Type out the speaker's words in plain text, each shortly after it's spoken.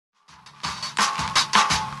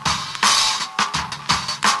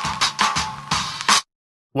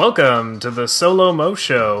Welcome to the Solo-Mo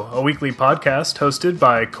Show, a weekly podcast hosted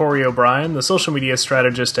by Corey O'Brien, the social media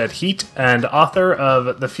strategist at Heat and author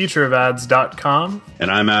of thefutureofads.com. And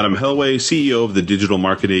I'm Adam Helway, CEO of the digital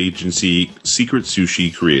marketing agency Secret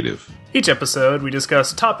Sushi Creative. Each episode, we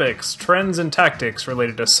discuss topics, trends, and tactics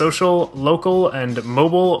related to social, local, and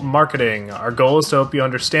mobile marketing. Our goal is to help you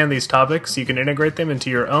understand these topics so you can integrate them into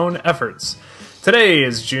your own efforts. Today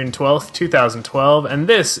is June 12th, 2012, and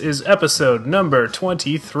this is episode number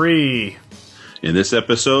 23. In this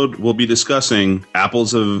episode, we'll be discussing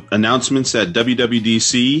Apple's announcements at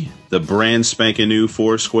WWDC, the brand spanking new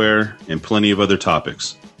Foursquare, and plenty of other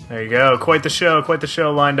topics. There you go. Quite the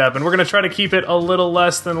show lined up. And we're going to try to keep it a little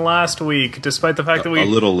less than last week, despite the fact that a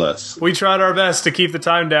little less. We tried our best to keep the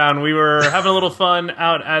time down. We were having a little fun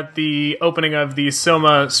out at the opening of the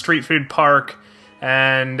Soma Street Food Park.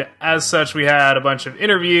 And as such, we had a bunch of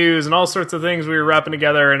interviews and all sorts of things we were wrapping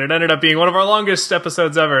together, and it ended up being one of our longest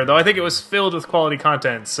episodes ever, though I think it was filled with quality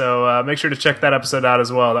content, so make sure to check that episode out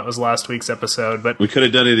as well. That was last week's episode. But we could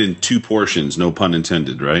have done it in two portions, no pun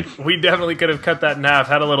intended, right? We definitely could have cut that in half,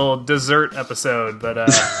 had a little dessert episode, but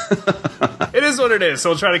it is what it is,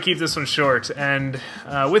 so we'll try to keep this one short. And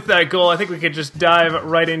with that goal, I think we could just dive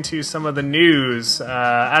right into some of the news.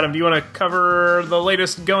 Adam, do you want to cover the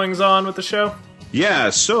latest goings-on with the show? Yeah,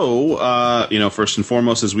 so, first and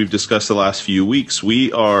foremost, as we've discussed the last few weeks,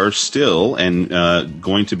 we are still and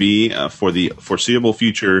going to be, for the foreseeable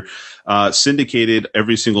future, syndicated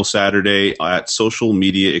every single Saturday at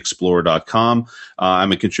socialmediaexplorer.com.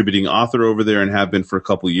 I'm a contributing author over there and have been for a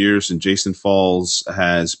couple years, and Jason Falls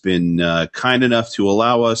has been kind enough to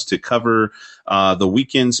allow us to cover the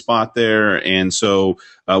weekend spot there. And so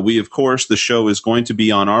we, of course, the show is going to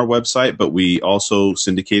be on our website, but we also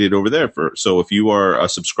syndicate it over there. So if you are a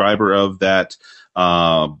subscriber of that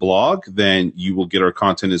blog, then you will get our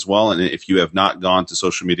content as well. And if you have not gone to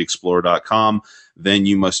socialmediaexplorer.com, then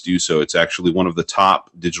you must do so. It's actually one of the top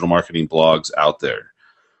digital marketing blogs out there.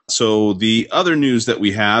 So the other news that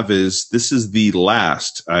we have is this is the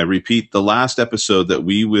last, I repeat, the last episode that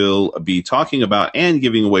we will be talking about and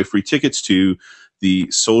giving away free tickets to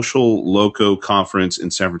the Social-Loco conference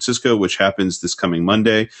in San Francisco, which happens this coming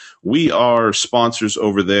Monday. We are sponsors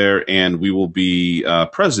over there, and we will be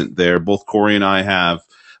present there. Both Corey and I have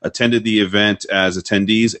attended the event as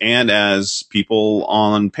attendees and as people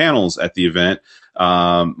on panels at the event.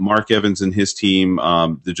 Mark Evans and his team,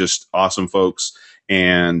 they're just awesome folks.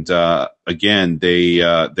 And again,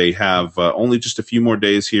 they have only just a few more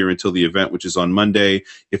days here until the event, which is on Monday.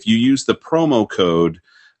 If you use the promo code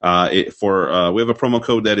we have a promo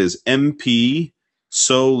code that is MP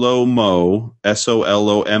SOLOMO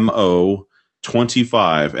SOLOMO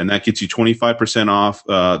 25, and that gets you 25% off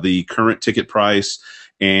the current ticket price.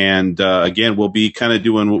 And again, we'll be kind of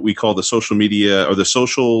doing what we call the social media or the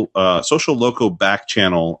Social-Loco back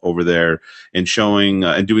channel over there, and showing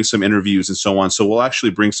and doing some interviews and so on. So we'll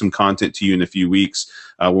actually bring some content to you in a few weeks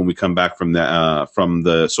when we come back from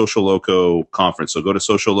the Social-Loco conference. So go to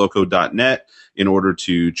socialloco.net in order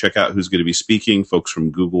to check out who's going to be speaking. Folks from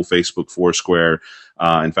Google, Facebook, Foursquare.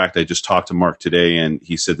 In fact, I just talked to Mark today, and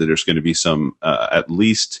he said that there's going to be some at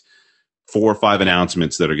least 4 or 5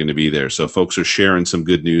 announcements that are going to be there. So folks are sharing some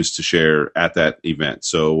good news to share at that event.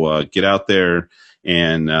 So get out there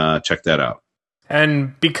and check that out.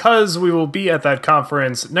 And because we will be at that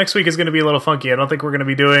conference, next week is going to be a little funky. I don't think we're going to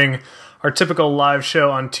be doing our typical live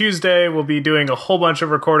show on Tuesday. We'll be doing a whole bunch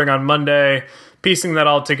of recording on Monday, piecing that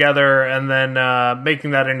all together, and then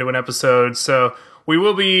making that into an episode. So we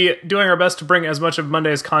will be doing our best to bring as much of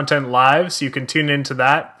Monday's content live, so you can tune into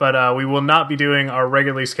that, but we will not be doing our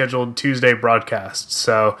regularly scheduled Tuesday broadcasts.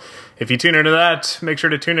 So if you tune into that, make sure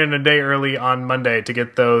to tune in a day early on Monday to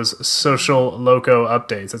get those Social-Loco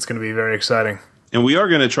updates. It's going to be very exciting. And we are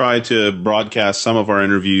going to try to broadcast some of our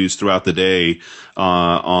interviews throughout the day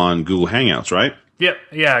on Google Hangouts, right? Yep.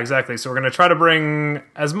 Yeah, exactly. So we're going to try to bring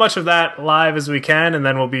as much of that live as we can, and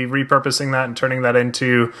then we'll be repurposing that and turning that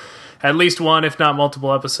into at least one, if not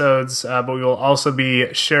multiple episodes. But we will also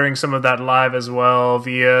be sharing some of that live as well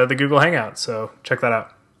via the Google Hangout. So check that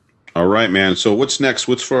out. All right, man. So what's next?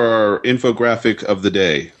 What's for our infographic of the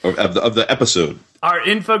day, of the episode? Our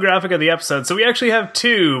infographic of the episode. So we actually have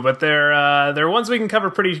 2, but they're ones we can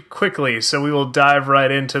cover pretty quickly. So we will dive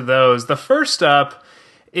right into those. The first up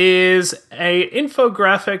is a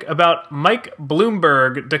infographic about Mike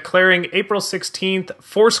Bloomberg declaring April 16th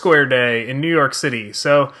Foursquare Day in New York City.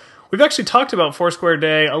 So we've actually talked about Foursquare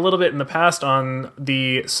Day a little bit in the past on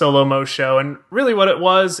the Solo-Mo show, and really what it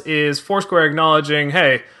was is Foursquare acknowledging,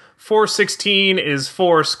 hey, 416 is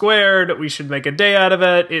 4 squared. We should make a day out of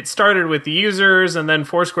it. It started with the users, and then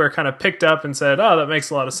Foursquare kind of picked up and said, oh, that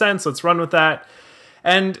makes a lot of sense. Let's run with that.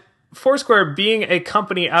 And Foursquare being a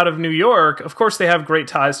company out of New York, of course, they have great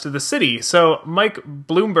ties to the city. So Mike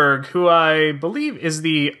Bloomberg, who I believe is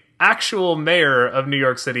the actual mayor of New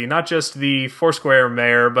York City, not just the Foursquare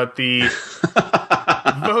mayor, but the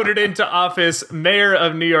voted into office mayor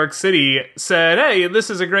of New York City, said, hey,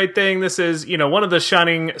 this is a great thing. This is, one of the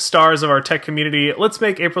shining stars of our tech community. Let's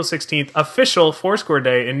make April 16th official Foursquare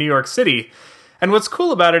Day in New York City. And what's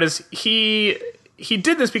cool about it is he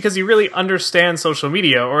did this because he really understands social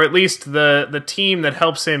media, or at least the team that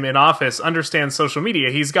helps him in office understands social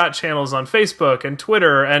media. He's got channels on Facebook and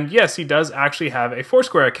Twitter, and yes, he does actually have a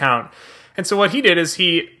Foursquare account. And so what he did is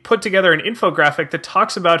he put together an infographic that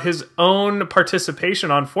talks about his own participation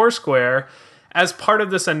on Foursquare as part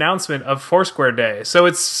of this announcement of Foursquare Day. So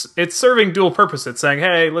it's serving dual purpose. It's saying,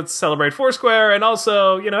 hey, let's celebrate Foursquare, and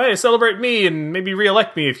also, hey, celebrate me and maybe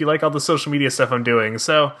reelect me if you like all the social media stuff I'm doing.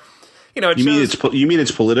 So you mean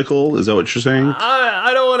it's political? Is that what you're saying?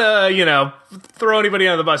 I don't want to, throw anybody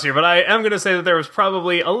under the bus here, but I am going to say that there was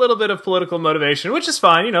probably a little bit of political motivation, which is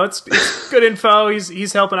fine. It's good info.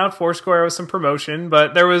 He's helping out Foursquare with some promotion,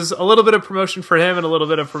 but there was a little bit of promotion for him and a little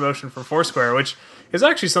bit of promotion for Foursquare, which is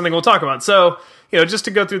actually something we'll talk about. So, just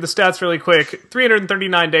to go through the stats really quick,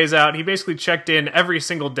 339 days out, he basically checked in every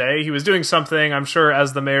single day. He was doing something. I'm sure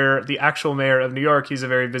as the actual mayor of New York, he's a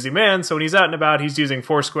very busy man. So when he's out and about, he's using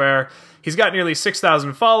Foursquare. He's got nearly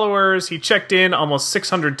 6,000 followers. He checked in almost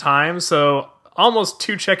 600 times. So almost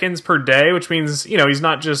 2 check-ins per day, which means, he's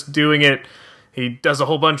not just doing it. He does a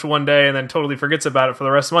whole bunch one day and then totally forgets about it for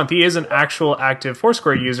the rest of the month. He is an actual active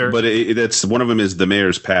Foursquare user. But that's one of them is the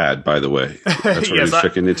mayor's pad, by the way. That's what he's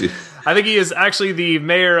checking into. I think he is actually the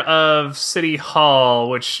mayor of City Hall,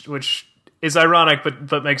 which is ironic,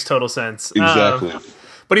 but makes total sense. Exactly.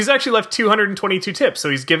 But he's actually left 222 tips, so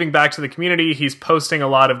he's giving back to the community. He's posting a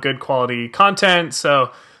lot of good quality content.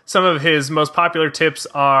 So some of his most popular tips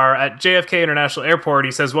are at JFK International Airport.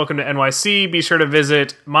 He says, welcome to NYC. Be sure to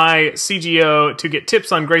visit my CGO to get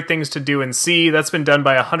tips on great things to do and see. That's been done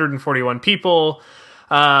by 141 people.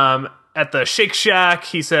 At the Shake Shack,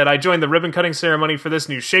 he said, I joined the ribbon cutting ceremony for this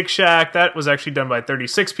new Shake Shack. That was actually done by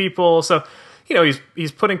 36 people. So,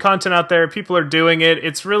 he's putting content out there. People are doing it.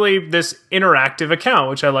 It's really this interactive account,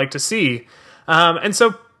 which I like to see. And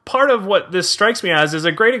so part of what this strikes me as is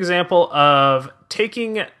a great example of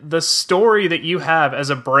taking the story that you have as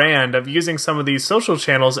a brand of using some of these social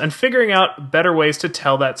channels and figuring out better ways to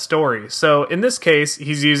tell that story. So in this case,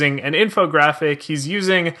 he's using an infographic. He's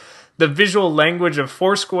using the visual language of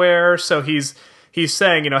Foursquare. So he's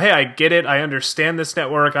saying, hey, I get it. I understand this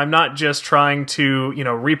network. I'm not just trying to,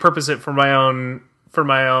 repurpose it for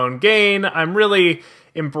my own gain. I'm really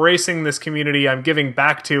embracing this community. I'm giving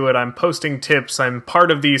back to it. I'm posting tips. I'm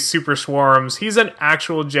part of these super swarms. He's an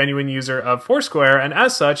actual genuine user of Foursquare. And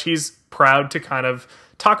as such, he's proud to kind of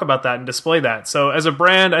talk about that and display that. So as a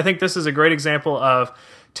brand, I think this is a great example of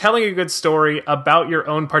telling a good story about your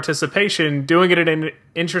own participation, doing it in an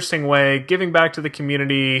interesting way, giving back to the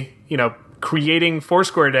community, creating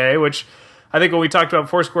Foursquare Day, which I think when we talked about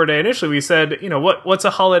Foursquare Day initially, we said, what's a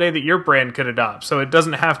holiday that your brand could adopt? So it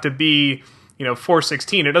doesn't have to be,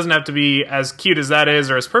 416. It doesn't have to be as cute as that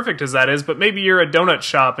is or as perfect as that is, but maybe you're a donut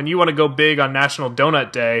shop and you want to go big on National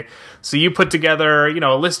Donut Day. So you put together,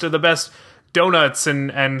 a list of the best donuts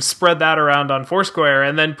and spread that around on Foursquare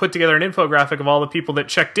and then put together an infographic of all the people that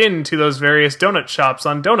checked into those various donut shops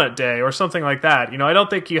on Donut Day or something like that. I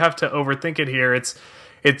don't think you have to overthink it here.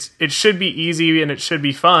 It should be easy and it should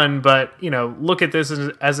be fun, but look at this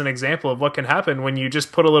as an example of what can happen when you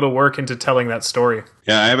just put a little work into telling that story.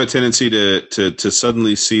 Yeah, I have a tendency to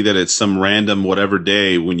suddenly see that it's some random whatever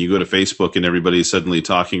day when you go to Facebook and everybody's suddenly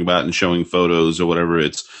talking about and showing photos or whatever.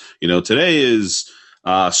 It's today is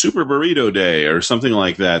Super Burrito Day or something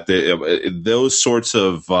like that. Those sorts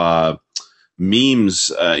of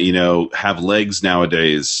memes, have legs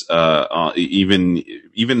nowadays.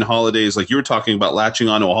 Even holidays, like you were talking about, latching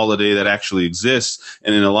onto a holiday that actually exists.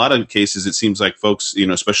 And in a lot of cases, it seems like folks,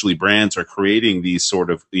 especially brands, are creating these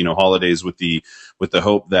sort of, holidays with the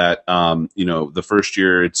hope that, the first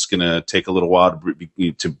year it's going to take a little while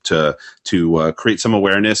to create some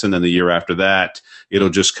awareness, and then the year after that, it'll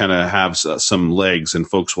just kind of have some legs, and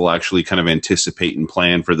folks will actually kind of anticipate and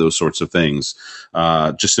plan for those sorts of things.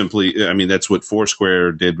 Just simply, that's what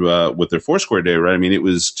Foursquare did with their Foursquare Day, right? It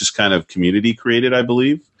was just kind of community created, I believe.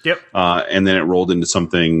 Yep. And then it rolled into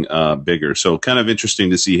something bigger. So kind of interesting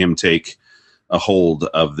to see him take a hold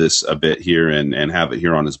of this a bit here and have it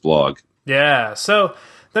here on his blog. Yeah. So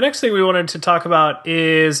The next thing we wanted to talk about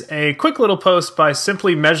is a quick little post by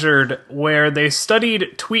Simply Measured where they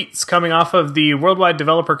studied tweets coming off of the Worldwide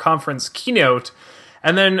Developer Conference keynote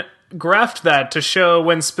and then graphed that to show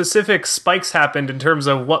when specific spikes happened in terms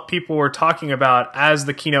of what people were talking about as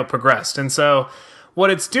the keynote progressed. And so what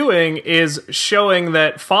it's doing is showing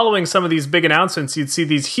that following some of these big announcements, you'd see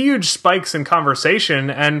these huge spikes in conversation.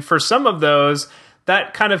 And for some of those,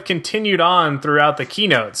 that kind of continued on throughout the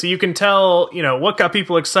keynote. So you can tell, what got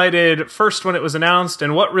people excited first when it was announced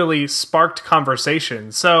and what really sparked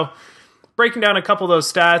conversation. So breaking down a couple of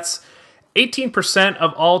those stats, 18%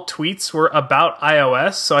 of all tweets were about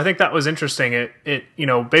iOS. So I think that was interesting. It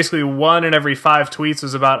basically 1 in every 5 tweets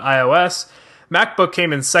was about iOS. MacBook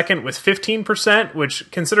came in second with 15%, which,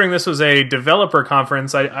 considering this was a developer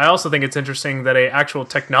conference, I also think it's interesting that an actual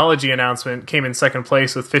technology announcement came in second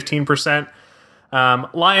place with 15%.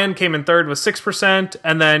 Lion came in third with 6%,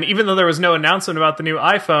 and then even though there was no announcement about the new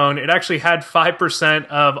iPhone, it actually had 5%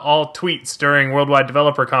 of all tweets during Worldwide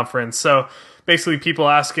Developer Conference. So basically people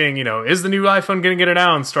asking, is the new iPhone going to get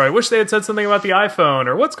announced? Or I wish they had said something about the iPhone,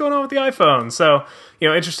 or what's going on with the iPhone? So,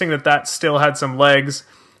 interesting that still had some legs.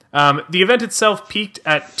 The event itself peaked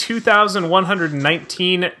at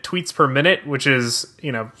 2,119 tweets per minute, which is,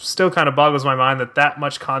 still kind of boggles my mind that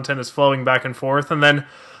much content is flowing back and forth. And then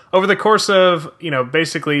over the course of,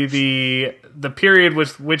 basically the period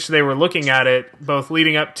with which they were looking at it, both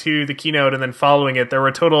leading up to the keynote and then following it, there were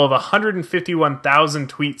a total of 151,000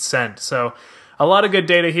 tweets sent. So a lot of good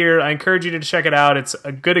data here. I encourage you to check it out. It's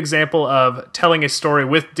a good example of telling a story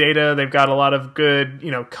with data. They've got a lot of good,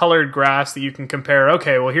 colored graphs that you can compare.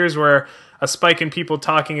 Okay, well, here's where a spike in people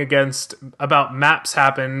talking about maps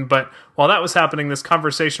happened, but while that was happening, this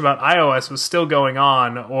conversation about iOS was still going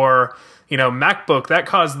on. Or, MacBook, that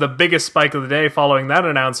caused the biggest spike of the day following that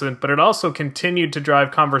announcement, but it also continued to drive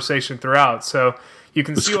conversation throughout. So you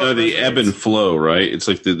can see the ebb and flow, right? It's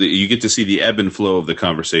like you get to see the ebb and flow of the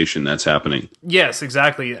conversation that's happening. Yes,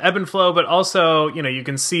 exactly. Ebb and flow, but also, you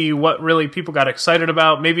can see what really people got excited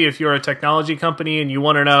about. Maybe if you're a technology company and you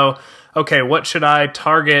want to know, okay, what should I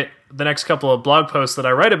target the next couple of blog posts that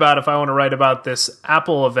I write about if I want to write about this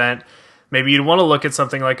Apple event? Maybe you'd want to look at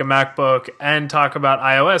something like a MacBook and talk about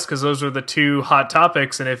iOS because those are the two hot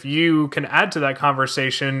topics. And if you can add to that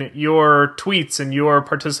conversation, your tweets and your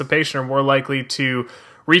participation are more likely to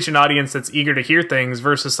reach an audience that's eager to hear things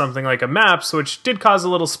versus something like a Maps, which did cause a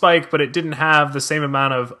little spike, but it didn't have the same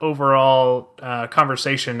amount of overall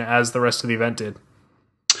conversation as the rest of the event did.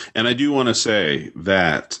 And I do want to say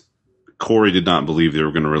that Corey did not believe they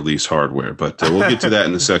were going to release hardware, but we'll get to that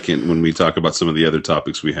in a second when we talk about some of the other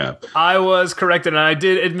topics we have. I was corrected, and I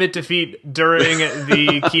did admit defeat during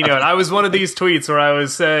the keynote. I was one of these tweets where I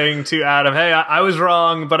was saying to Adam, hey, I was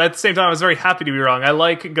wrong, but at the same time, I was very happy to be wrong. I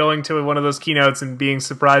like going to one of those keynotes and being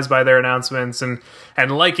surprised by their announcements and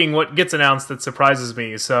liking what gets announced that surprises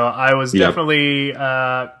me. So I was definitely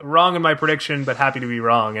wrong in my prediction, but happy to be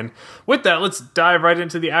wrong. And with that, let's dive right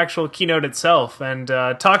into the actual keynote itself and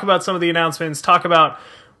talk about some of the announcements, talk about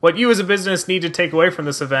what you as a business need to take away from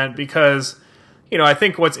this event, because I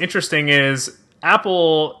think what's interesting is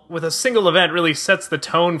Apple, with a single event, really sets the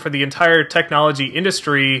tone for the entire technology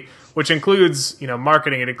industry, which includes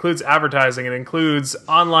marketing, it includes advertising, it includes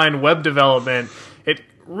online web development. It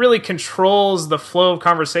really controls the flow of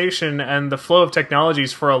conversation and the flow of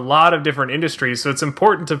technologies for a lot of different industries. So it's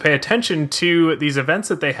important to pay attention to these events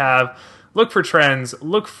that they have. Look for trends,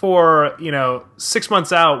 look for, 6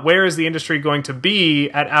 months out, where is the industry going to be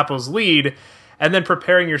at Apple's lead, and then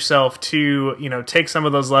preparing yourself to, take some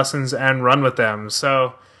of those lessons and run with them.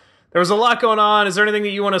 So there was a lot going on. Is there anything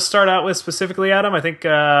that you want to start out with specifically, Adam? I think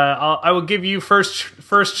I will give you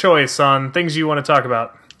first choice on things you want to talk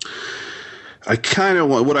about. I kind of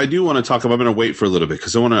want, what I do want to talk about, I'm going to wait for a little bit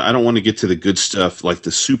because I don't want to get to the good stuff, like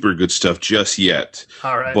the super good stuff just yet.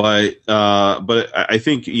 All right. But I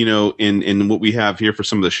think, in what we have here for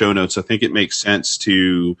some of the show notes, I think it makes sense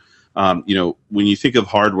to, when you think of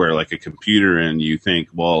hardware like a computer and you think,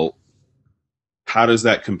 well, how does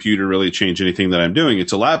that computer really change anything that I'm doing?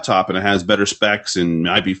 It's a laptop and it has better specs and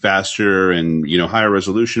might be faster and, higher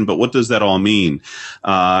resolution, but what does that all mean?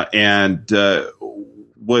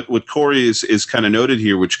 What Corey is kind of noted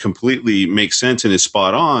here, which completely makes sense and is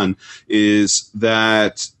spot on, is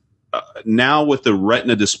that now with the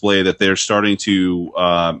Retina display that they're starting to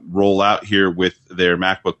roll out here with their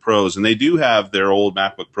MacBook Pros, and they do have their old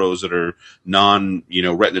MacBook Pros that are non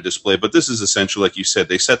Retina display, but this is essentially, like you said,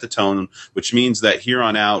 they set the tone, which means that here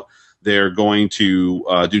on out, they're going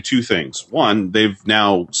to do two things. One, they've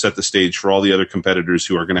now set the stage for all the other competitors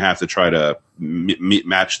who are going to have to try to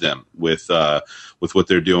match them with what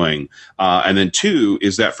they're doing. And then two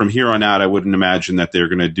is that from here on out, I wouldn't imagine that they're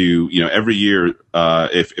going to do, every year,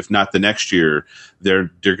 if not the next year,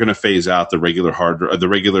 they're going to phase out the regular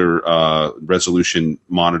resolution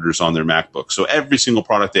monitors on their MacBook. So every single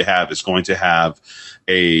product they have is going to have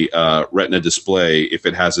a Retina display if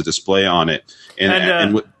it has a display on it.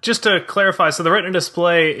 And just to clarify, so the Retina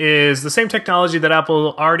display is the same technology that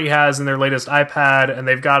Apple already has in their latest iPad and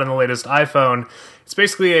they've got in the latest iPhone. It's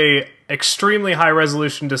basically a extremely high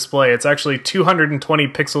resolution display. It's actually 220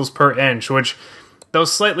 pixels per inch, which, though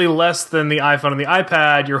slightly less than the iPhone and the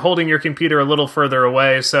iPad, you're holding your computer a little further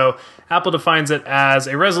away. So Apple defines it as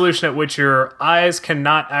a resolution at which your eyes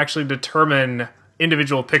cannot actually determine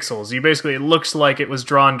individual pixels. It looks like it was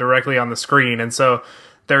drawn directly on the screen. And so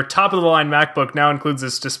their top-of-the-line MacBook now includes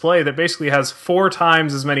this display that basically has 4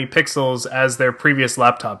 times as many pixels as their previous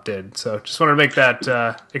laptop did. So just wanted to make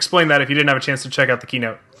that, explain that if you didn't have a chance to check out the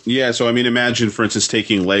keynote. Yeah, so imagine, for instance,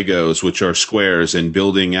 taking Legos, which are squares, and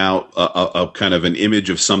building out a kind of an image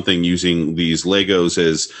of something using these Legos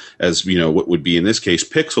as what would be in this case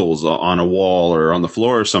pixels on a wall or on the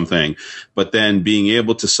floor or something. But then being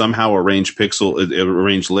able to somehow arrange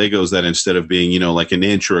Legos that instead of being like an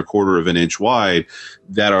inch or a quarter of an inch wide,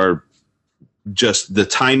 that are just the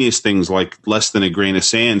tiniest things, like less than a grain of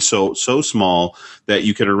sand, so small that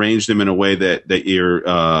you can arrange them in a way that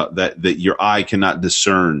your eye cannot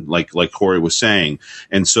discern, like Corey was saying.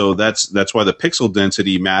 And so that's why the pixel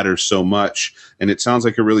density matters so much. And it sounds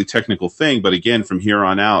like a really technical thing, but again, from here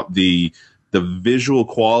on out, the visual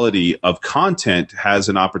quality of content has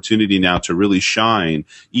an opportunity now to really shine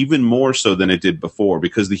even more so than it did before,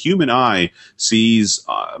 because the human eye sees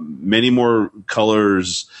many more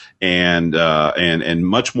colors and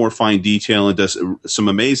much more fine detail, and does some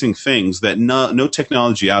amazing things that no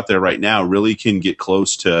technology out there right now really can get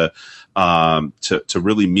close to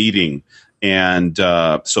really meeting. And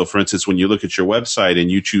so, for instance, when you look at your website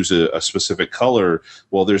and you choose a specific color,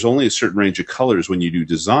 well, there's only a certain range of colors when you do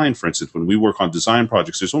design. For instance, when we work on design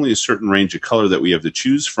projects, there's only a certain range of color that we have to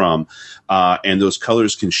choose from, and those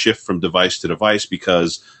colors can shift from device to device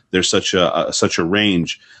because there's such a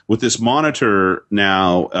range. With this monitor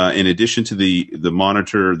now, in addition to the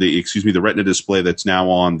Retina display that's now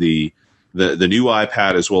on the new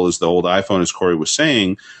iPad as well as the old iPhone, as Corey was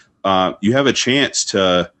saying, you have a chance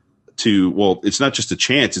to it's not just a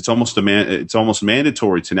chance, it's almost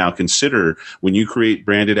mandatory to now consider, when you create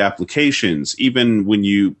branded applications, even when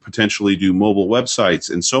you potentially do mobile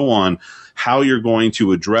websites and so on, how you're going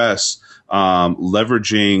to address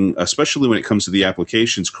leveraging, especially when it comes to the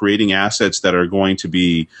applications, creating assets that are going to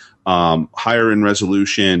be higher in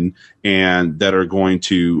resolution and that are going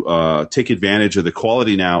to take advantage of the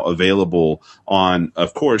quality now available on,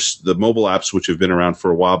 of course, the mobile apps, which have been around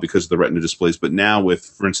for a while because of the Retina displays, but now with,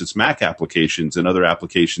 for instance, Mac applications and other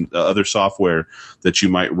applications, other software that you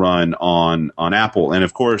might run on Apple. And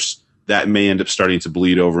of course, that may end up starting to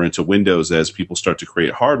bleed over into Windows as people start to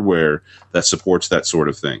create hardware that supports that sort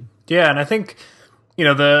of thing. Yeah, and I think,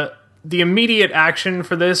 the immediate action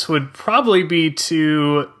for this would probably be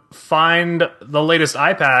to find the latest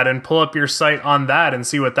iPad and pull up your site on that and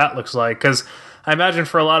see what that looks like. Because I imagine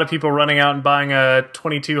for a lot of people, running out and buying a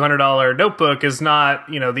 $2,200 notebook is not,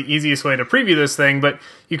 the easiest way to preview this thing, but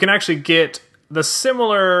you can actually get the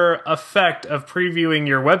similar effect of previewing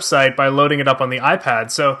your website by loading it up on the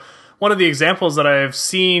iPad. So one of the examples that I've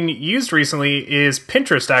seen used recently is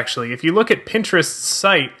Pinterest, actually. If you look at Pinterest's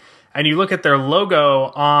site and you look at their logo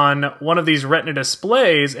on one of these Retina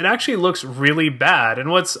displays, it actually looks really bad. And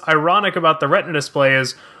what's ironic about the Retina display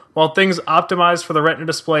is, while things optimized for the Retina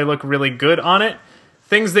display look really good on it,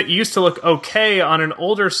 things that used to look okay on an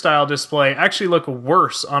older style display actually look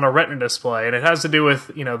worse on a Retina display. And it has to do with,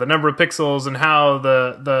 the number of pixels and how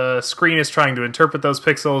the screen is trying to interpret those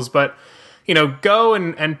pixels. But go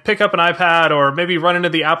and pick up an iPad, or maybe run into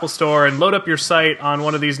the Apple Store and load up your site on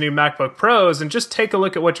one of these new MacBook Pros and just take a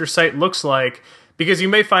look at what your site looks like, because you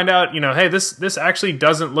may find out, hey, this actually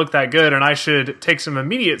doesn't look that good, and I should take some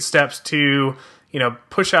immediate steps to,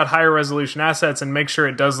 push out higher resolution assets and make sure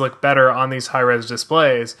it does look better on these high-res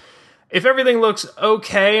displays. If everything looks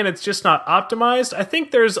okay and it's just not optimized, I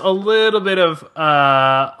think there's a little bit of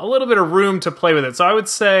room to play with it. So I would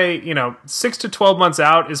say, 6 to 12 months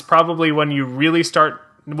out is probably when you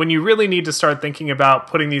really need to start thinking about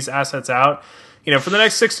putting these assets out. For the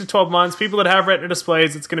next 6 to 12 months, people that have Retina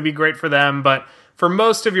displays, it's going to be great for them. But for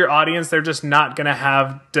most of your audience, they're just not going to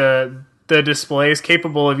have the displays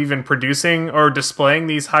capable of even producing or displaying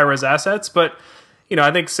these high-res assets. But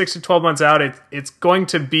I think 6 to 12 months out, it's going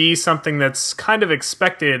to be something that's kind of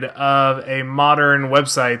expected of a modern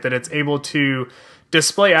website, that it's able to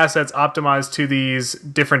display assets optimized to these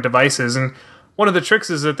different devices. And one of the tricks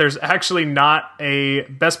is that there's actually not a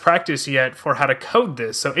best practice yet for how to code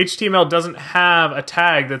this. So HTML doesn't have a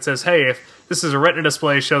tag that says, hey, if this is a Retina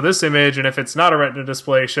display, show this image, and if it's not a Retina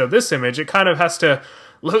display, show this image. It kind of has to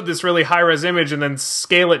load this really high-res image and then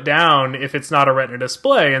scale it down if it's not a Retina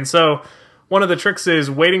display. And so one of the tricks is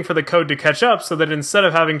waiting for the code to catch up, so that instead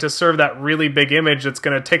of having to serve that really big image that's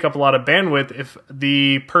going to take up a lot of bandwidth if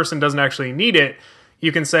the person doesn't actually need it,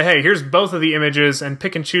 you can say, hey, here's both of the images and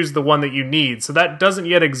pick and choose the one that you need. So that doesn't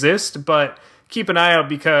yet exist, but keep an eye out,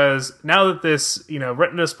 because now that this,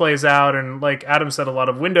 Retina display is out, and like Adam said, a lot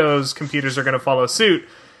of Windows computers are going to follow suit,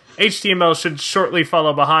 HTML should shortly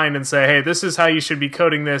follow behind and say, hey, this is how you should be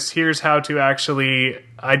coding this. Here's how to actually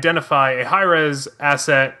identify a high-res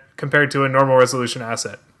asset compared to a normal resolution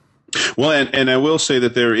asset. Well, and I will say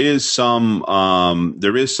that there is some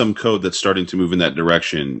code that's starting to move in that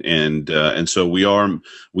direction, and so we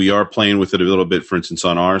are playing with it a little bit. For instance,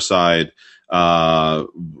 on our side,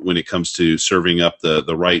 when it comes to serving up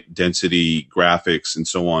the right density graphics and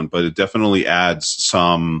so on, but it definitely adds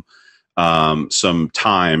some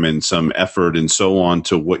time and some effort and so on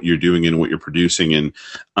to what you're doing and what you're producing. And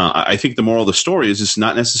I think the moral of the story is it's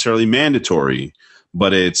not necessarily mandatory,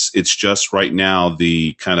 but it's just right now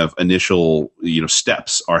the kind of initial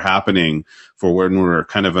steps are happening for when we're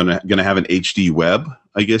kind of going to have an HD web,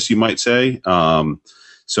 I guess you might say.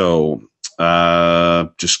 So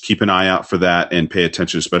just keep an eye out for that and pay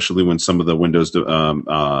attention, especially when some of the Windows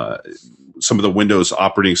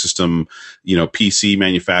operating system PC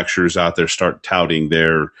manufacturers out there start touting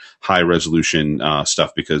their high resolution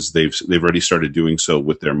stuff, because they've already started doing so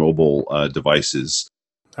with their mobile devices.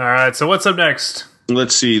 All right, so what's up next?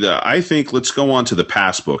 Let's see. Let's go on to the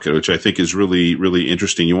Passbook, which I think is really, really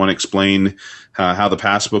interesting. You want to explain how the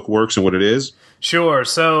Passbook works and what it is? Sure.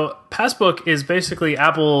 So Passbook is basically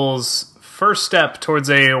Apple's first step towards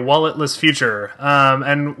a walletless future.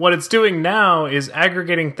 And what it's doing now is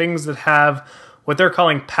aggregating things that have what they're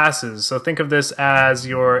calling passes. So think of this as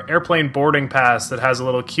your airplane boarding pass that has a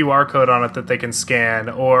little QR code on it that they can scan,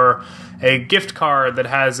 or a gift card that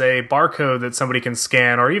has a barcode that somebody can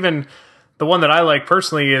scan, or even the one that I like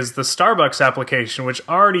personally is the Starbucks application, which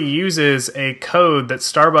already uses a code that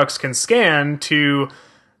Starbucks can scan to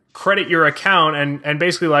credit your account and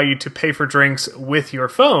basically allow you to pay for drinks with your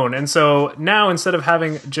phone. And so now, instead of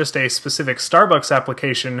having just a specific Starbucks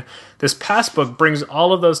application, this Passbook brings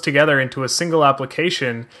all of those together into a single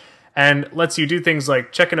application and lets you do things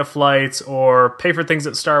like check into flights or pay for things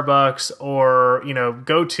at Starbucks, or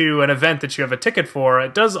go to an event that you have a ticket for.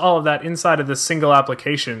 It does all of that inside of this single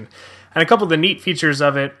application. And a couple of the neat features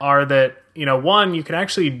of it are that, one, you can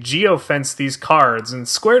actually geofence these cards. And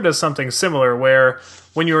Square does something similar, where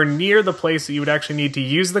when you're near the place that you would actually need to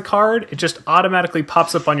use the card, it just automatically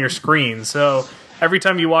pops up on your screen. So every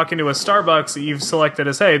time you walk into a Starbucks that you've selected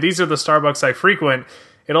as, hey, these are the Starbucks I frequent,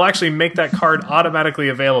 it'll actually make that card automatically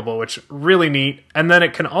available, which is really neat. And then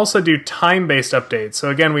it can also do time-based updates. So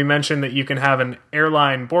again, we mentioned that you can have an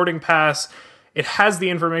airline boarding pass. It has the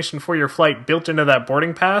information for your flight built into that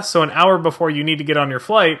boarding pass. So an hour before you need to get on your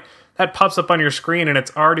flight, that pops up on your screen and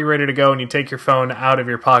it's already ready to go, and you take your phone out of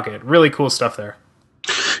your pocket. Really cool stuff there.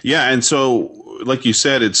 Yeah, and so like you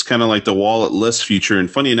said, it's kind of like the walletless feature. And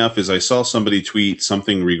funny enough is I saw somebody tweet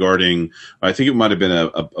something regarding, I think it might have been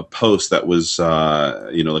a post that was,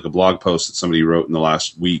 like a blog post that somebody wrote in the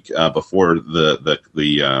last week before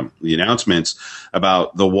the announcements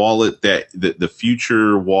about the wallet, that the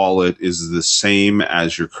future wallet is the same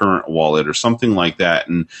as your current wallet or something like that.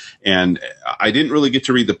 And I didn't really get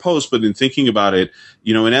to read the post, but in thinking about it,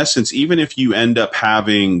 in essence, even if you end up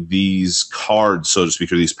having these cards, so to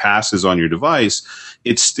speak, or these passes on your device,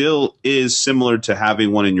 it still is similar to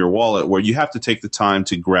having one in your wallet, where you have to take the time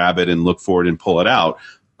to grab it and look for it and pull it out.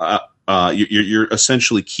 You're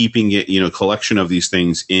essentially keeping it, a collection of these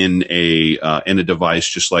things in a device,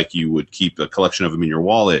 just like you would keep a collection of them in your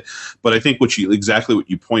wallet. But I think exactly what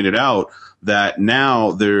you pointed out, that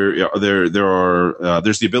now there's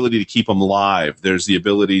the ability to keep them live. There's the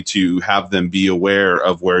ability to have them be aware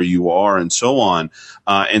of where you are and so on.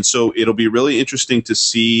 And so it'll be really interesting to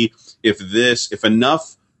see if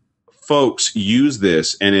enough folks use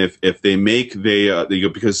this, and if they make they go,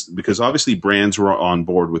 because obviously brands were on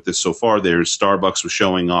board with this so far. There's Starbucks was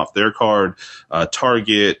showing off their card,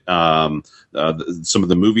 Target, some of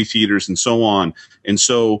the movie theaters and so on. And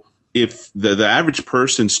so if the average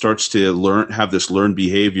person starts to have this learned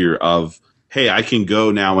behavior of, hey, I can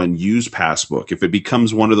go now and use Passbook. If it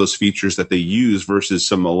becomes one of those features that they use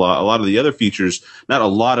versus a lot of the other features, not a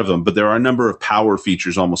lot of them, but there are a number of power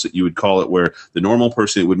features almost that you would call it, where the normal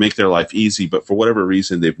person, it would make their life easy, but for whatever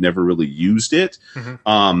reason, they've never really used it.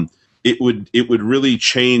 It would really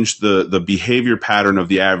change the behavior pattern of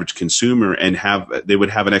the average consumer, and they would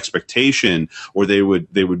have an expectation, or they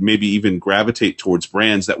would maybe even gravitate towards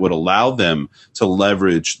brands that would allow them to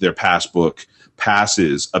leverage their Passbook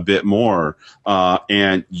passes a bit more.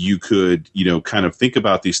 And you could, kind of think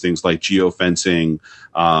about these things like geofencing,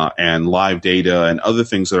 and live data and other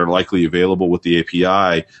things that are likely available with the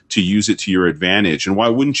API to use it to your advantage. And why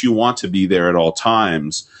wouldn't you want to be there at all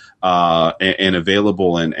times, and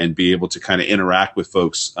available and be able to kind of interact with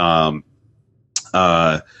folks,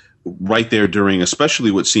 right there during,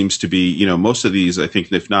 especially what seems to be, most of these, I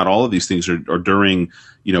think, if not all of these things are during,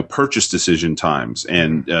 purchase decision times,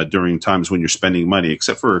 and during times when you're spending money,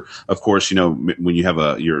 except for, of course, when you have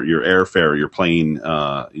your airfare, your plane,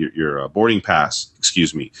 your boarding pass,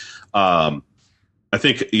 excuse me. I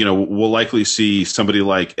think, we'll likely see somebody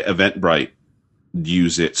like Eventbrite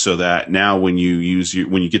use it, so that now when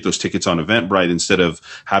you get those tickets on Eventbrite, instead of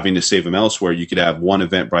having to save them elsewhere, you could have one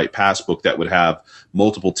Eventbrite Passbook that would have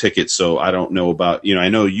multiple tickets. So I don't know about, I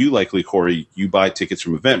know you likely, Corey, you buy tickets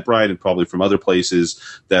from Eventbrite and probably from other places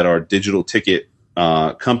that are digital ticket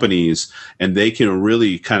companies, and they can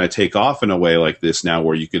really kind of take off in a way like this now,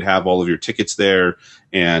 where you could have all of your tickets there,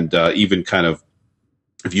 and even kind of,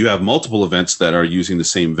 if you have multiple events that are using the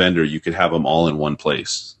same vendor, you could have them all in one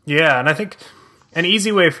place. Yeah, and I think an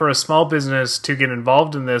easy way for a small business to get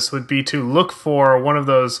involved in this would be to look for one of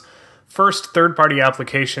those first third-party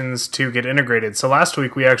applications to get integrated. So last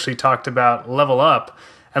week we actually talked about Level Up,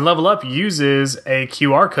 and Level Up uses a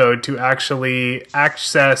QR code to actually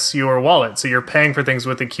access your wallet. So you're paying for things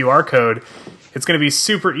with a QR code. It's going to be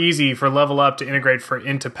super easy for Level Up to integrate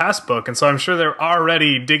into Passbook. And so I'm sure they're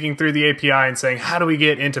already digging through the API and saying, how do we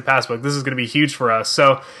get into Passbook? This is going to be huge for us.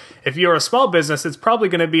 So if you're a small business, it's probably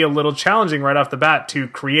going to be a little challenging right off the bat to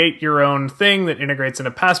create your own thing that integrates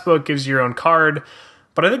into Passbook, gives you your own card.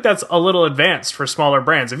 But I think that's a little advanced for smaller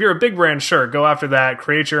brands. If you're a big brand, sure, go after that,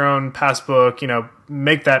 create your own Passbook,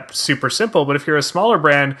 make that super simple. But if you're a smaller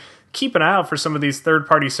brand, keep an eye out for some of these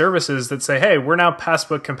third-party services that say, hey, we're now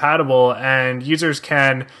Passbook compatible, and users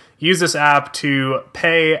can use this app to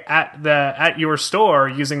pay at your store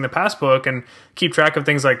using the Passbook and keep track of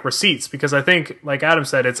things like receipts. Because I think, like Adam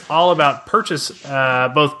said, it's all about purchase,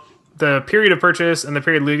 both the period of purchase and the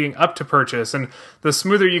period leading up to purchase. And the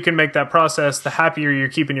smoother you can make that process, the happier you're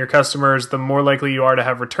keeping your customers, the more likely you are to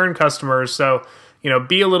have return customers. So,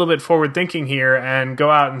 be a little bit forward thinking here and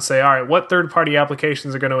go out and say, all right, what third-party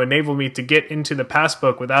applications are going to enable me to get into the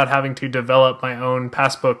Passbook without having to develop my own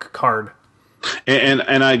Passbook card? And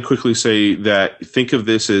I'd quickly say that think of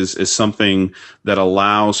this as something that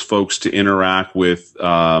allows folks to interact with,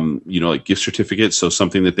 like gift certificates. So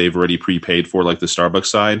something that they've already prepaid for, like the Starbucks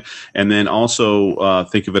side. And then also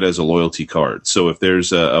think of it as a loyalty card. So if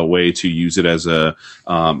there's a way to use it as a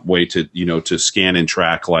way to, to scan and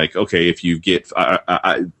track, like, okay, if you get,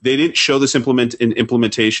 they didn't show this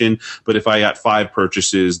implementation, but if I got 5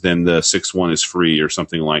 purchases, then the 6th one is free or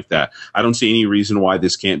something like that. I don't see any reason why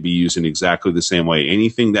this can't be used in exactly the same way.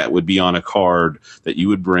 Anything that would be on a card that you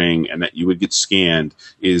would bring and that you would get scanned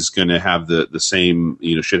is going to have the same,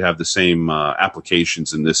 should have the same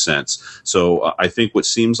applications in this sense. So I think what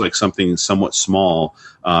seems like something somewhat small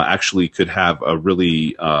actually could have a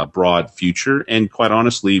really broad future. And quite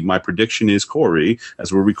honestly, my prediction is, Corey,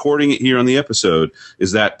 as we're recording it here on the episode,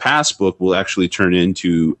 is that Passbook will actually turn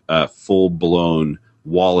into a full-blown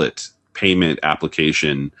wallet payment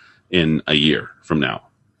application in a year from now.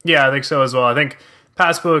 Yeah, I think so as well. I think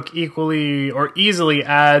Passbook equally or easily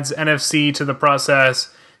adds NFC to the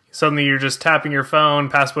process. Suddenly you're just tapping your phone,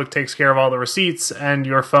 Passbook takes care of all the receipts, and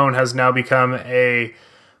your phone has now become a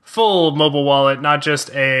full mobile wallet, not just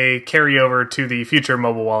a carryover to the future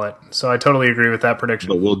mobile wallet. So I totally agree with that prediction.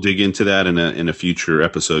 But we'll dig into that in a future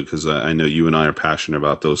episode, because I know you and I are passionate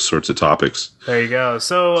about those sorts of topics. There you go.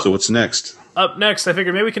 So what's next? Up next, I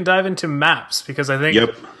figured maybe we can dive into maps, because I think...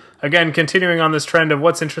 Yep. Again, continuing on this trend of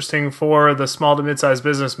what's interesting for the small to mid-sized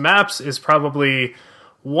business, maps is probably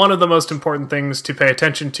one of the most important things to pay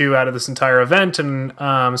attention to out of this entire event. And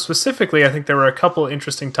specifically, I think there were a couple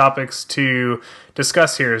interesting topics to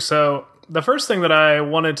discuss here. So the first thing that I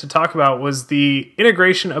wanted to talk about was the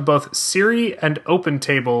integration of both Siri and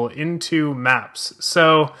OpenTable into maps.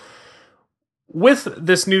 So with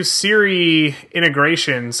this new Siri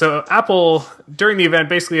integration, so Apple, during the event,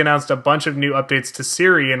 basically announced a bunch of new updates to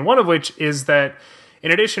Siri, and one of which is that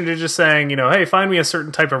in addition to just saying, hey, find me a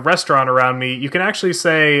certain type of restaurant around me, you can actually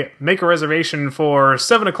say, make a reservation for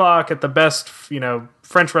 7 o'clock at the best,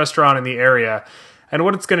 French restaurant in the area. And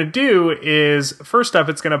what it's going to do is, first up,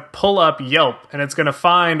 it's going to pull up Yelp, and it's going to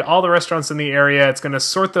find all the restaurants in the area. It's going to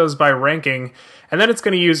sort those by ranking, and then it's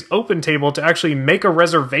going to use OpenTable to actually make a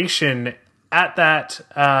reservation at that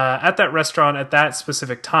restaurant at that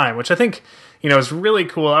specific time, which I think is really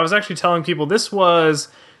cool. I was actually telling people this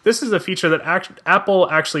is a feature that Apple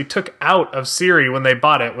actually took out of Siri when they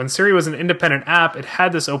bought it. When Siri was an independent app, it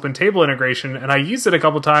had this OpenTable integration, and I used it a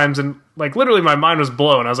couple times, and literally my mind was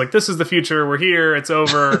blown. I was like, "This is the future. We're here. It's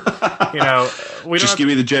over." We just give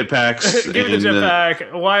me the jetpacks. Give me the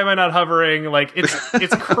jetpack. Why am I not hovering?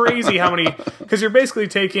 It's crazy how many, because you're basically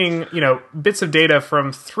taking bits of data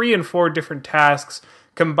from 3 and 4 different tasks,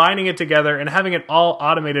 combining it together, and having it all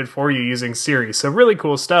automated for you using Siri. So really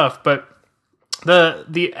cool stuff, but.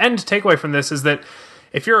 The end takeaway from this is that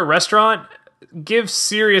if you're a restaurant, give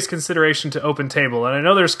serious consideration to OpenTable. And I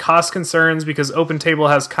know there's cost concerns because OpenTable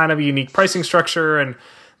has kind of a unique pricing structure, and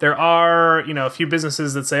there are a few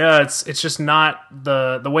businesses that say, it's just not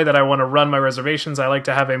the way that I want to run my reservations. I like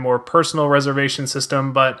to have a more personal reservation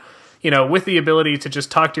system, but with the ability to just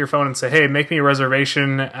talk to your phone and say, hey, make me a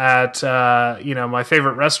reservation at my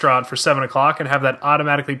favorite restaurant for 7 o'clock, and have that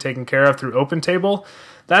automatically taken care of through OpenTable.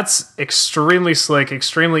 That's extremely slick,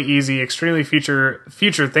 extremely easy, extremely future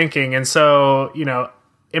thinking. And so,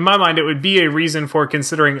 in my mind, it would be a reason for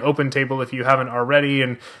considering OpenTable if you haven't already,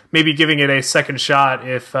 and maybe giving it a second shot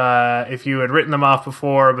if you had written them off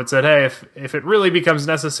before, but said, hey, if it really becomes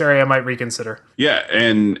necessary, I might reconsider. Yeah,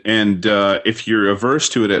 and if you're averse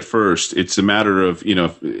to it at first, it's a matter of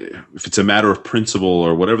if it's a matter of principle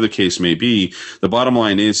or whatever the case may be. The bottom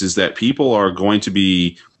line is that people are going to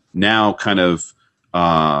be now kind of.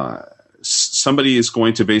 Somebody is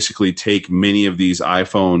going to basically take many of these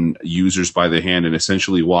iPhone users by the hand and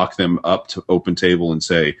essentially walk them up to OpenTable and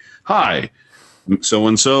say, hi,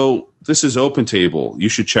 so-and-so, this is OpenTable. You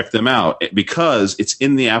should check them out, because it's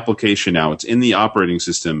in the application now. It's in the operating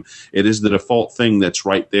system. It is the default thing that's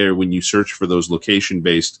right there when you search for those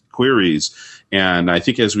location-based queries. And I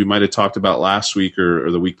think, as we might have talked about last week or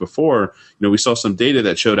the week before, we saw some data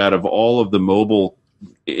that showed out of all of the mobile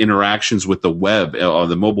interactions with the web,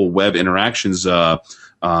 the mobile web interactions that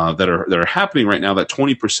are happening right now, that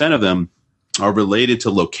 20% of them are related to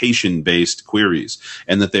location-based queries,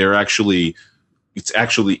 and that it's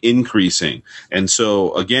actually increasing. And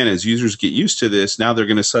so, again, as users get used to this, now they're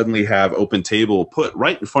going to suddenly have OpenTable put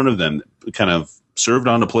right in front of them, kind of served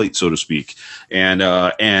on a plate, so to speak,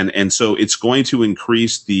 and so it's going to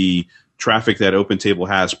increase the traffic that OpenTable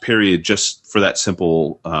has, period, just for that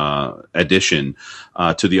simple addition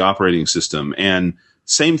to the operating system. And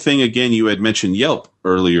same thing again, you had mentioned Yelp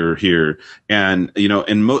earlier here, and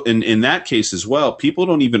in that case as well, people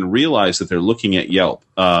don't even realize that they're looking at Yelp.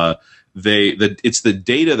 It's the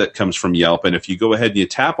data that comes from Yelp, and if you go ahead and you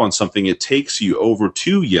tap on something, it takes you over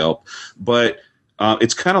to Yelp, but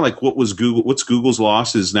it's kind of like what's Google's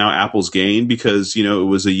loss is now Apple's gain, because it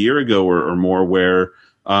was a year ago or more where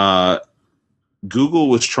Google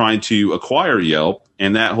was trying to acquire Yelp,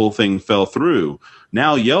 and that whole thing fell through.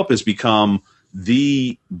 Now Yelp has become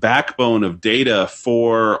the backbone of data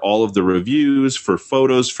for all of the reviews, for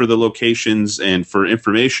photos, for the locations, and for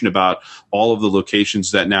information about all of the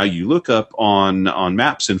locations that now you look up on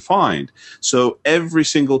maps and find. So every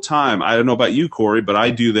single time, I don't know about you, Corey, but I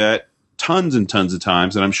do that tons and tons of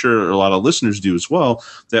times, and I'm sure a lot of listeners do as well,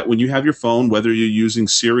 that when you have your phone, whether you're using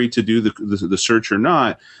Siri to do the search or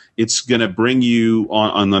not, it's going to bring you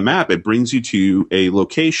on the map. It brings you to a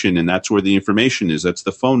location, and that's where the information is. That's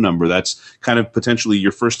the phone number. That's kind of potentially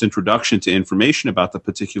your first introduction to information about the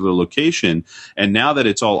particular location. And now that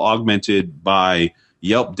it's all augmented by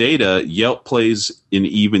Yelp data, Yelp plays an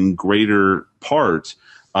even greater part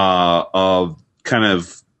of kind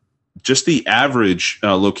of just the average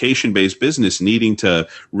location-based business needing to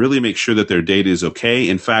really make sure that their data is okay.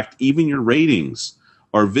 In fact, even your ratings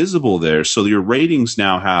are visible there. So your ratings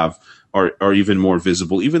now are even more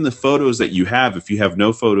visible. Even the photos that you have, if you have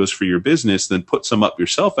no photos for your business, then put some up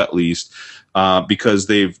yourself at least, because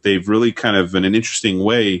they've really kind of in an interesting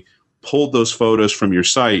way pulled those photos from your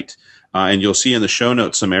site. And you'll see in the show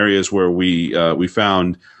notes some areas where we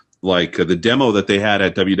found, like the demo that they had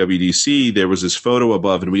at WWDC, there was this photo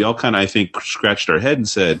above, and we all kind of, I think, scratched our head and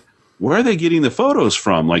said, where are they getting the photos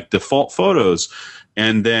from? Like default photos.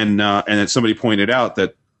 And then somebody pointed out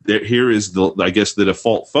that here is the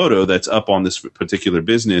default photo that's up on this particular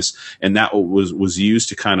business, and that was used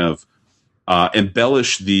to kind of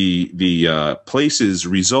embellish the places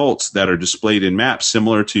results that are displayed in maps,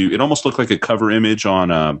 similar to, it almost looked like a cover image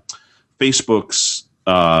on Facebook's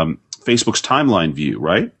timeline view,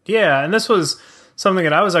 right? Yeah, and this was something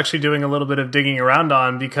that I was actually doing a little bit of digging around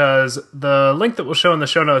on, because the link that we'll show in the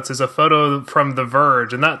show notes is a photo from The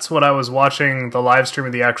Verge, and that's what I was watching the live stream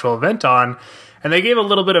of the actual event on. And they gave a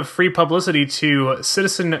little bit of free publicity to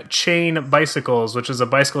Citizen Chain Bicycles, which is a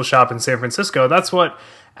bicycle shop in San Francisco. That's what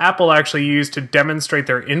Apple actually used to demonstrate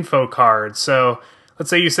their info card. So let's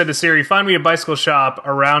say you said to Siri, find me a bicycle shop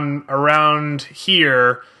around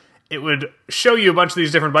here. It would show you a bunch of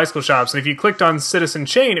these different bicycle shops. And if you clicked on Citizen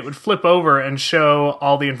Chain, it would flip over and show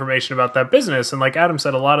all the information about that business. And like Adam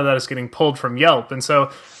said, a lot of that is getting pulled from Yelp. And so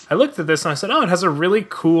I looked at this and I said, oh, it has a really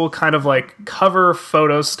cool kind of like cover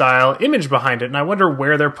photo style image behind it. And I wonder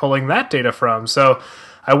where they're pulling that data from. So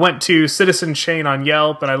I went to Citizen Chain on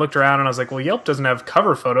Yelp and I looked around and I was like, well, Yelp doesn't have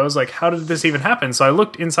cover photos. Like, how did this even happen? So I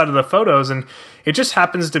looked inside of the photos and it just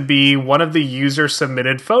happens to be one of the user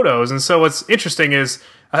submitted photos. And so what's interesting is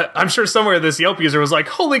I'm sure somewhere this Yelp user was like,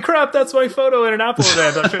 holy crap, that's my photo in an Apple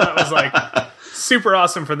event. I'm sure that was like super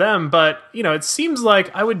awesome for them. But, you know, it seems like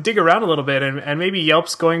I would dig around a little bit and maybe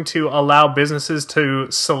Yelp's going to allow businesses to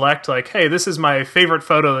select like, hey, this is my favorite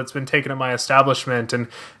photo that's been taken at my establishment and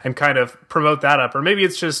kind of promote that up. Or maybe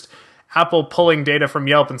it's just Apple pulling data from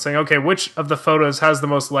Yelp and saying, okay, which of the photos has the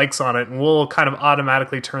most likes on it? And we'll kind of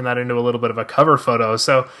automatically turn that into a little bit of a cover photo.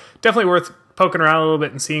 So definitely worth poking around a little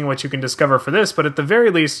bit and seeing what you can discover for this. But at the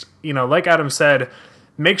very least, you know, like Adam said,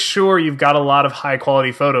 make sure you've got a lot of high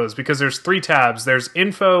quality photos, because there's 3 tabs. There's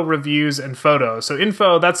info, reviews, and photos. So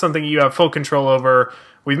info, that's something you have full control over.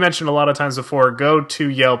 We've mentioned a lot of times before, go to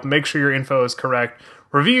Yelp, make sure your info is correct.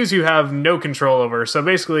 Reviews you have no control over. So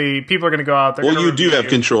basically, people are going to go out there. Well, you do have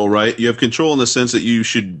control, right? You have control in the sense that you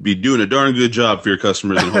should be doing a darn good job for your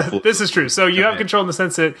customers. And hopefully this is true. So you have control in the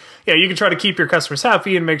sense that, yeah, you can try to keep your customers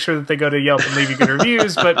happy and make sure that they go to Yelp and leave you good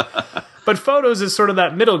reviews. But photos is sort of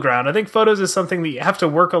that middle ground. I think photos is something that you have to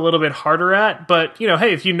work a little bit harder at. But, you know,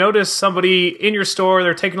 hey, if you notice somebody in your store,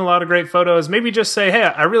 they're taking a lot of great photos, maybe just say, hey,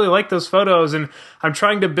 I really like those photos and I'm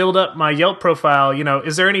trying to build up my Yelp profile. You know,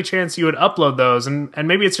 is there any chance you would upload those? And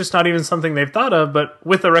maybe it's just not even something they've thought of, but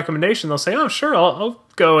with a recommendation, they'll say, oh, sure, I'll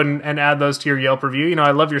go and add those to your Yelp review. You know,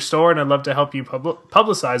 I love your store and I'd love to help you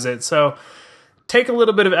publicize it. So take a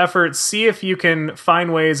little bit of effort, see if you can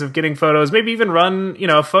find ways of getting photos, maybe even run, you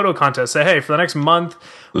know, a photo contest. Say, hey, for the next month,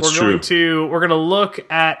 we're going to look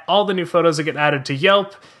at all the new photos that get added to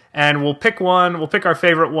Yelp, and we'll pick our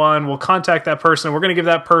favorite one, we'll contact that person, we're going to give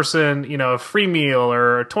that person, you know, a free meal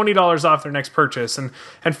or $20 off their next purchase, and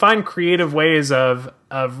find creative ways of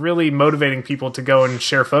really motivating people to go and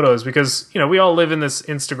share photos, because, you know, we all live in this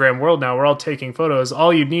Instagram world now, we're all taking photos.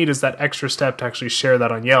 All you need is that extra step to actually share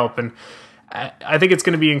that on Yelp. And I think it's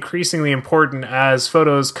going to be increasingly important as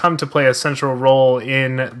photos come to play a central role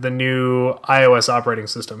in the new iOS operating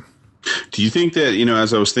system. Do you think that, you know,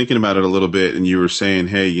 as I was thinking about it a little bit and you were saying,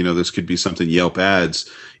 hey, you know, this could be something Yelp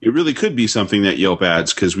adds, it really could be something that Yelp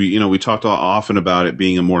adds, because we talked often about it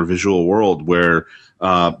being a more visual world where,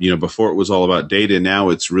 you know, before it was all about data. Now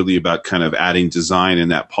it's really about kind of adding design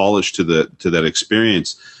and that polish to that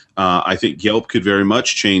experience. I think Yelp could very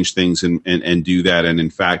much change things and do that, and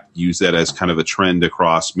in fact use that as kind of a trend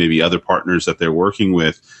across maybe other partners that they're working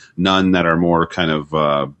with, none that are more kind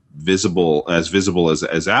of visible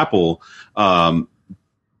as Apple.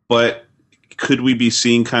 But could we be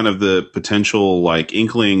seeing kind of the potential like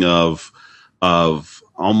inkling of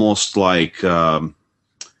almost like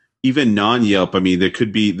even non-Yelp? I mean,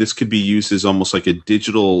 this could be used as almost like a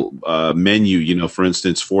digital menu. You know, for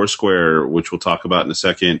instance, Foursquare, which we'll talk about in a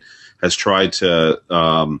second, has tried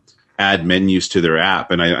to add menus to their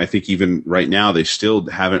app. And I think even right now, they still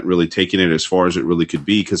haven't really taken it as far as it really could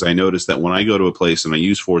be, because I noticed that when I go to a place and I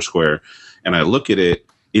use Foursquare and I look at it,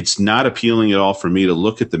 it's not appealing at all for me to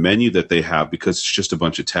look at the menu that they have, because it's just a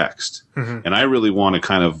bunch of text. Mm-hmm. And I really want to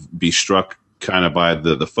kind of be struck kind of by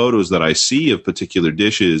the photos that I see of particular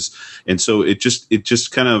dishes. And so it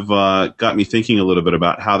just kind of got me thinking a little bit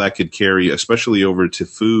about how that could carry, especially over to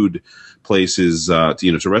food places,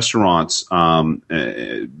 to restaurants.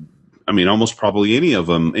 I mean, almost probably any of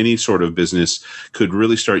them, any sort of business could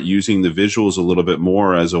really start using the visuals a little bit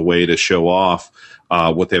more as a way to show off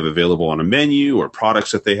what they have available on a menu or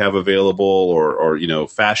products that they have available or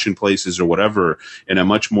fashion places or whatever in a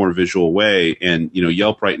much more visual way. And,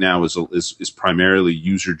 Yelp right now is primarily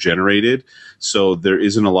user generated. So there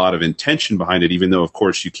isn't a lot of intention behind it, even though, of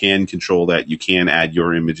course, you can control that. You can add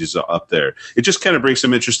your images up there. It just kind of brings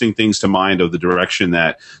some interesting things to mind of the direction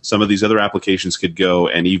that some of these other applications could go,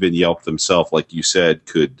 and even Yelp themselves, like you said,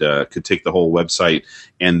 could take the whole website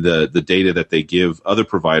and the data that they give other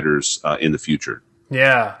providers in the future.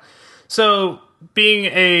 Yeah. So being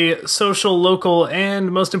a social, local,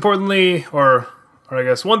 and most importantly, or I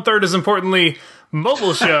guess 1/3 as importantly,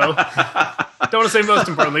 mobile show. Don't want to say most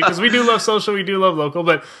importantly, because we do love social, we do love local,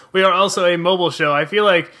 but we are also a mobile show. I feel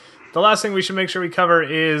like the last thing we should make sure we cover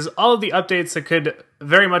is all of the updates that could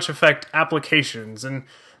very much affect applications. And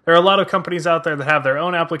there are a lot of companies out there that have their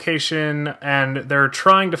own application, and they're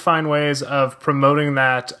trying to find ways of promoting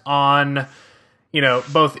that on,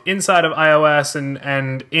 both inside of iOS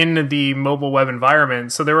and in the mobile web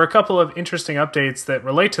environment. So there were a couple of interesting updates that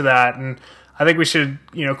relate to that, and I think we should,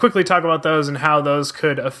 quickly talk about those and how those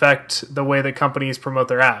could affect the way that companies promote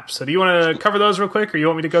their apps. So do you want to cover those real quick, or you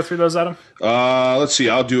want me to go through those, Adam? Let's see.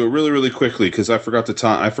 I'll do it really, really quickly because I forgot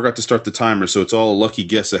to start the timer, so it's all a lucky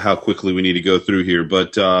guess at how quickly we need to go through here.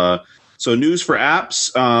 But so news for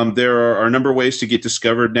apps. There are a number of ways to get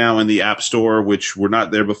discovered now in the App Store, which were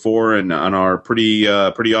not there before and are pretty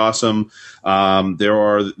awesome.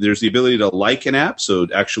 There's the ability to like an app, so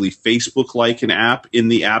actually Facebook like an app in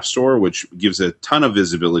the App Store, which gives a ton of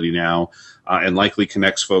visibility now and likely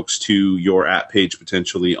connects folks to your app page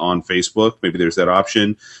potentially on Facebook. Maybe there's that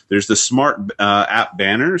option. There's the smart app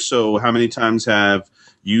banner. So how many times have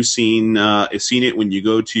you seen it when you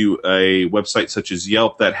go to a website such as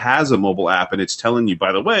Yelp that has a mobile app and it's telling you,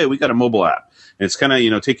 by the way, we got a mobile app. And it's kind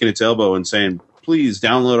of, taking its elbow and saying, please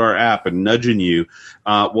download our app and nudging you.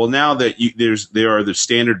 Well, now that there are the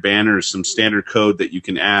standard banners, some standard code that you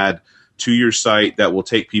can add to your site that will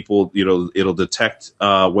take people, it'll detect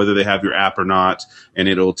whether they have your app or not, and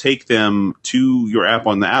it'll take them to your app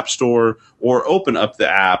on the App Store or open up the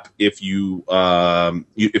app if you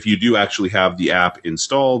do actually have the app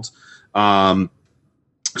installed.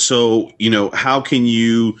 So, how can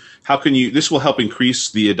you, this will help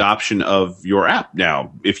increase the adoption of your app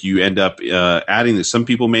now. If you end up adding this, some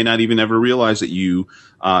people may not even ever realize that you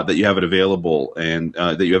have it available and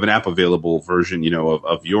that you have an app available version,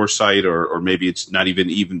 of your site, or maybe it's not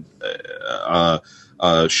even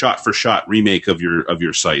shot for shot remake of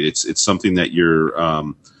your site. It's something that you're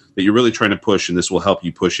really trying to push, and this will help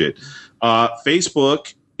you push it.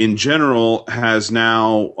 Facebook in general has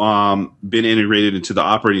now been integrated into the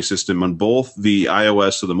operating system on both the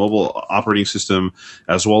iOS, so the mobile operating system,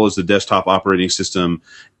 as well as the desktop operating system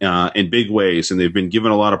in big ways. And they've been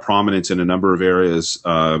given a lot of prominence in a number of areas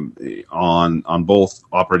on both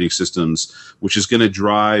operating systems, which is going to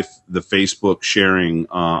drive the Facebook sharing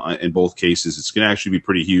in both cases. It's going to actually be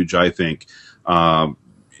pretty huge, I think.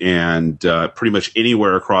 And pretty much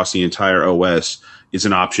anywhere across the entire OS is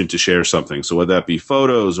an option to share something. So whether that be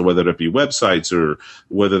photos or whether that be websites or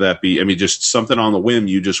whether that be, just something on the whim,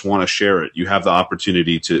 you just want to share it. You have the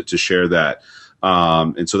opportunity to share that.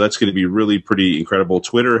 And so that's going to be really pretty incredible.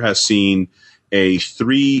 Twitter has seen a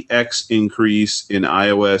 3x increase in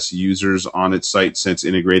iOS users on its site since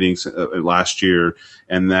integrating last year,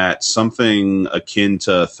 and that something akin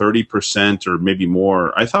to 30% or maybe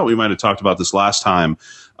more. I thought we might have talked about this last time,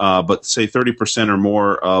 but say 30% or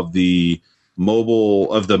more of the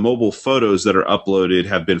mobile photos that are uploaded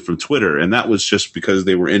have been from Twitter, and that was just because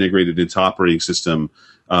they were integrated into operating system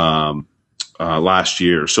last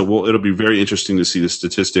year. So it'll be very interesting to see the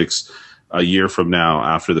statistics a year from now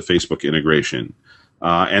after the Facebook integration.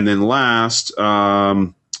 And then last,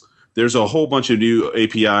 there's a whole bunch of new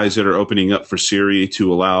APIs that are opening up for Siri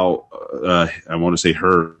to allow to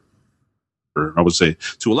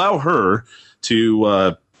allow her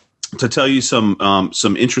to tell you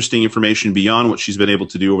some interesting information beyond what she's been able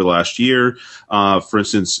to do over the last year. For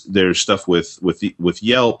instance, there's stuff with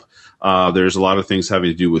Yelp. There's a lot of things having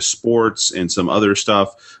to do with sports and some other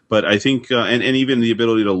stuff. But I think, and even the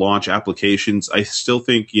ability to launch applications, I still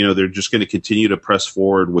think, they're just going to continue to press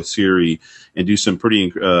forward with Siri and do some pretty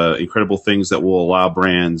incredible things that will allow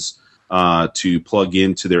brands to plug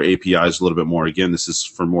into their APIs a little bit more. Again, this is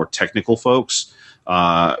for more technical folks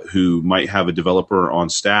who might have a developer on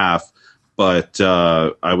staff. But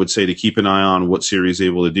I would say to keep an eye on what Siri is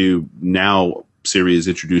able to do. Now Siri is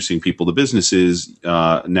introducing people to businesses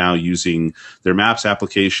now using their Maps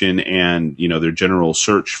application and their general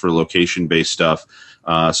search for location-based stuff.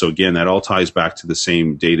 So again, that all ties back to the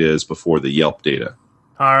same data as before, the Yelp data.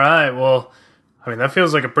 All right. Well, I mean, that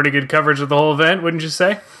feels like a pretty good coverage of the whole event, wouldn't you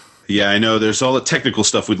say? Yeah, I know. There's all the technical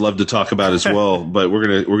stuff we'd love to talk about as well, but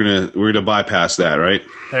we're gonna bypass that, right?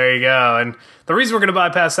 There you go. And the reason we're going to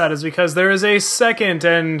bypass that is because there is a second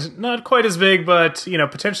and not quite as big, but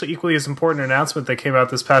potentially equally as important announcement that came out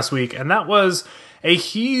this past week, and that was a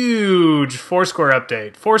huge Foursquare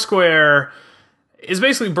update. Foursquare is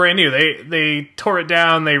basically brand new. They tore it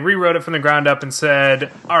down, they rewrote it from the ground up, and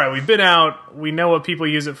said, "All right, we've been out. We know what people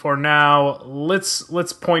use it for now.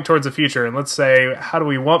 Let's point towards the future, and let's say, how do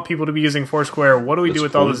we want people to be using Foursquare? What do we do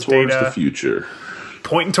with all this data? Towards the future."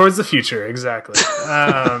 Pointing towards the future, exactly.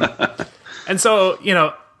 And so,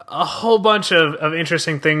 a whole bunch of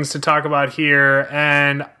interesting things to talk about here.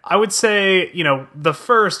 And I would say, the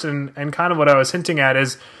first and kind of what I was hinting at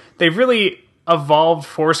is they've really evolved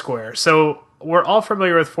Foursquare. So we're all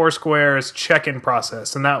familiar with Foursquare's check-in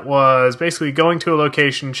process. And that was basically going to a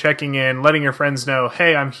location, checking in, letting your friends know,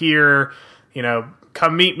 hey, I'm here,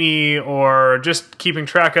 come meet me, or just keeping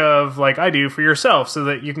track of, like I do, for yourself, so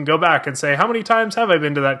that you can go back and say, how many times have I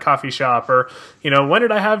been to that coffee shop, or when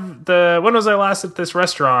when was I last at this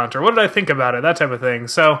restaurant, or what did I think about it, that type of thing.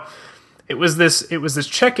 So it was this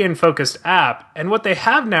check-in focused app, and what they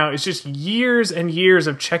have now is just years and years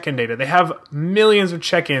of check-in data. They have millions of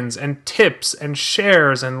check-ins and tips and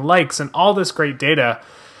shares and likes and all this great data.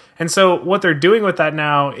 And so what they're doing with that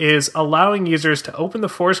now is allowing users to open the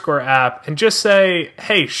Foursquare app and just say,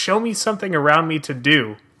 hey, show me something around me to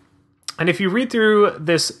do. And if you read through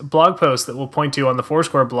this blog post that we'll point to on the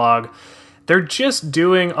Foursquare blog, they're just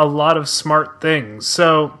doing a lot of smart things.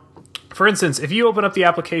 So, for instance, if you open up the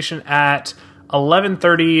application at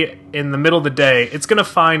 11:30 in the middle of the day, it's going to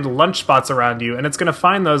find lunch spots around you, and it's going to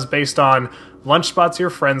find those based on lunch spots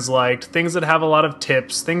your friends liked, things that have a lot of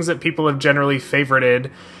tips, things that people have generally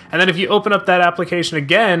favorited. And then if you open up that application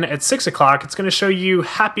again at 6 o'clock, it's going to show you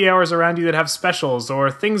happy hours around you that have specials,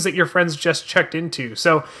 or things that your friends just checked into.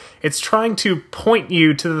 So it's trying to point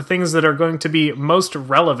you to the things that are going to be most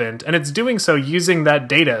relevant, and it's doing so using that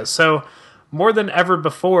data. So more than ever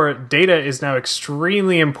before, data is now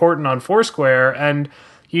extremely important on Foursquare, and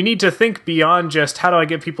you need to think beyond just how do I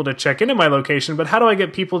get people to check into my location, but how do I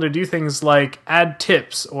get people to do things like add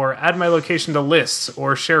tips, or add my location to lists,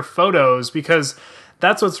 or share photos, because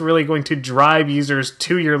that's what's really going to drive users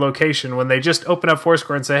to your location when they just open up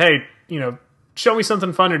Foursquare and say, hey, show me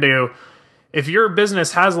something fun to do. If your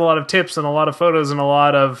business has a lot of tips and a lot of photos and a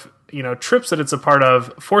lot of trips that it's a part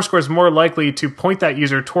of, Foursquare is more likely to point that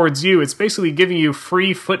user towards you. It's basically giving you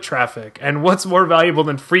free foot traffic. And what's more valuable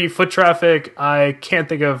than free foot traffic? I can't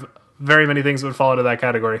think of very many things that would fall into that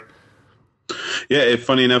category. Yeah,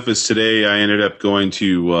 funny enough, is today I ended up going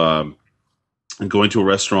to a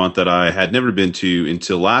restaurant that I had never been to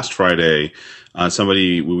until last Friday.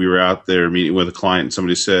 We were out there meeting with a client, and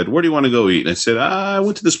somebody said, where do you want to go eat? And I said, I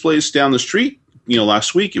went to this place down the street,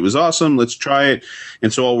 last week. It was awesome. Let's try it.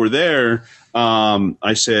 And so while we're there,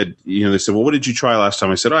 I said, they said, well, what did you try last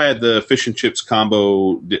time? I said, I had the fish and chips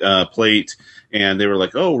combo plate. And they were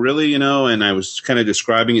like, oh, really? And I was kind of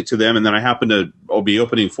describing it to them. And then I happened to be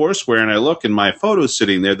opening Foursquare, and I look, and my photo's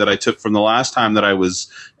sitting there that I took from the last time that I was,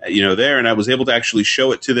 there. And I was able to actually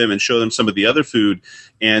show it to them and show them some of the other food.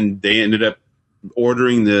 And they ended up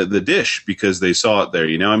ordering the dish because they saw it there.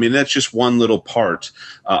 I mean, that's just one little part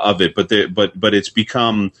of it. But it's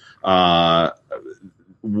become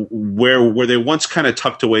where they once kind of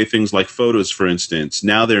tucked away things like photos, for instance.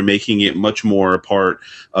 Now they're making it much more a part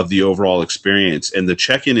of the overall experience, and the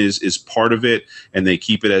check-in is part of it, and they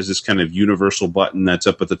keep it as this kind of universal button that's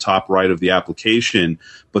up at the top right of the application.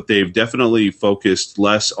 But they've definitely focused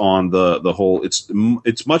less on the whole.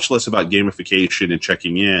 It's much less about gamification and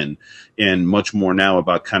checking in, and much more now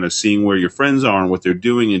about kind of seeing where your friends are and what they're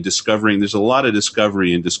doing, and discovering. There's a lot of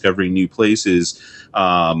discovery and discovering new places.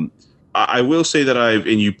 I will say that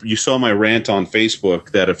you saw my rant on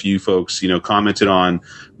Facebook that a few folks, commented on,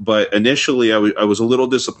 but initially I was a little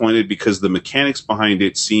disappointed because the mechanics behind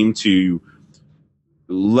it seemed to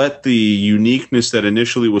let the uniqueness that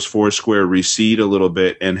initially was Foursquare recede a little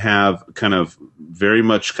bit and have kind of very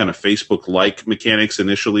much kind of Facebook-like mechanics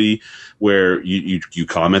initially, where you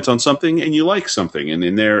comment on something and you like something, and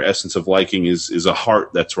in their essence of liking is a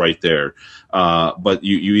heart that's right there. But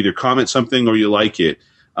you either comment something or you like it.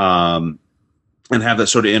 And have that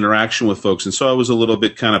sort of interaction with folks. And so I was a little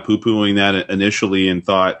bit kind of poo-pooing that initially and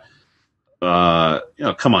thought,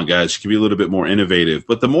 come on, guys, you can be a little bit more innovative.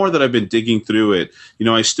 But the more that I've been digging through it,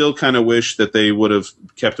 I still kind of wish that they would have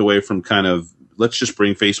kept away from kind of, let's just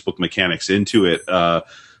bring Facebook mechanics into it.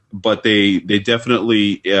 But they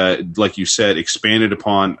definitely, like you said, expanded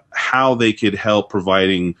upon how they could help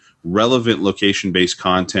providing relevant location-based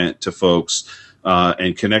content to folks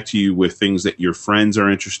and connect you with things that your friends are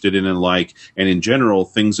interested in and like, and in general,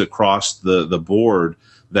 things across the board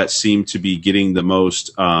that seem to be getting the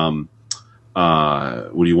most, what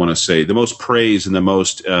do you want to say? The most praise and the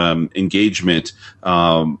most engagement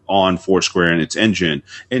on Foursquare and its engine.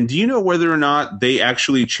 And do you know whether or not they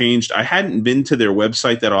actually changed? I hadn't been to their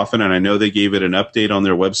website that often, and I know they gave it an update on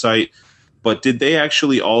their website. But did they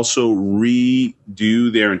actually also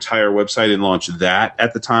redo their entire website and launch that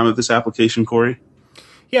at the time of this application, Corey?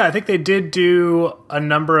 Yeah, I think they did do a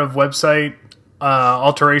number of website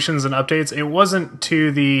alterations and updates. It wasn't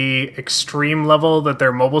to the extreme level that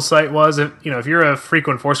their mobile site was. If you're a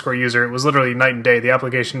frequent Foursquare user, it was literally night and day. The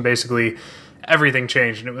application, basically everything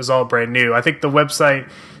changed and it was all brand new. I think the website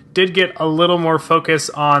did get a little more focus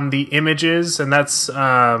on the images, and that's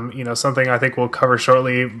something I think we'll cover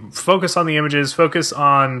shortly. Focus on the images, focus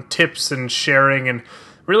on tips and sharing, and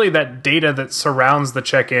really that data that surrounds the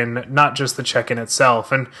check-in, not just the check-in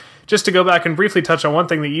itself. And just to go back and briefly touch on one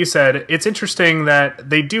thing that you said, it's interesting that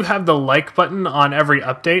they do have the like button on every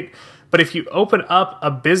update, but if you open up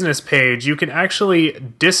a business page, you can actually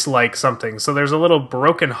dislike something. So there's a little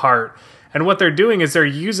broken heart. And what they're doing is they're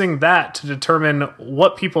using that to determine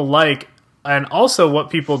what people like and also what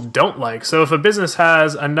people don't like. So if a business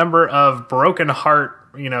has a number of broken heart,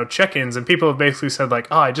 check-ins, and people have basically said like,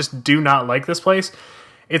 oh, I just do not like this place,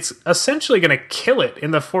 it's essentially going to kill it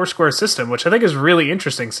in the Foursquare system, which I think is really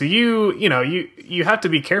interesting. So you have to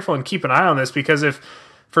be careful and keep an eye on this, because if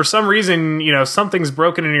for some reason, something's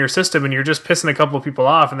broken in your system and you're just pissing a couple of people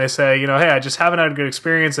off and they say, hey, I just haven't had a good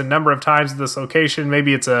experience a number of times at this location.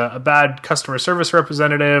 Maybe it's a bad customer service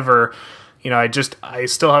representative, or, I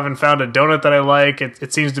still haven't found a donut that I like.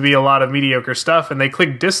 It seems to be a lot of mediocre stuff, and they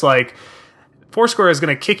click dislike. Foursquare is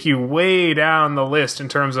going to kick you way down the list in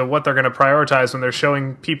terms of what they're going to prioritize when they're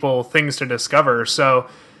showing people things to discover. So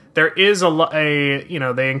there is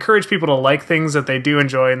they encourage people to like things that they do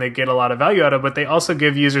enjoy and they get a lot of value out of, but they also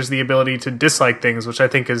give users the ability to dislike things, which I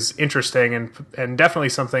think is interesting and definitely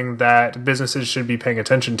something that businesses should be paying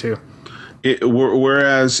attention to.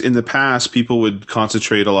 Whereas in the past, people would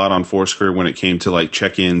concentrate a lot on Foursquare when it came to like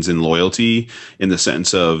check-ins and loyalty, in the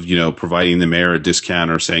sense of, providing the mayor a discount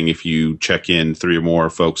or saying if you check in 3 or more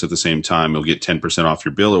folks at the same time, you'll get 10% off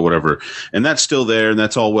your bill or whatever. And that's still there, and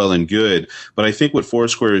that's all well and good. But I think what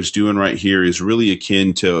Foursquare is doing right here is really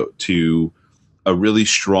akin to a really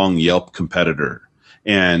strong Yelp competitor.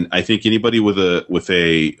 And I think anybody with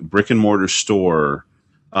a brick and mortar store,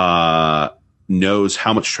 knows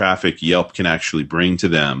how much traffic Yelp can actually bring to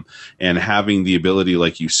them, and having the ability,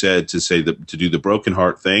 like you said, to do the broken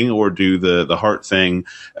heart thing or do the heart thing.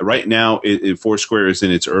 Right now, Foursquare is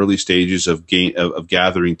in its early stages of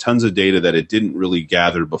gathering tons of data that it didn't really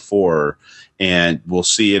gather before, and we'll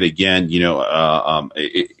see it again.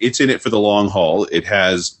 It's in it for the long haul. It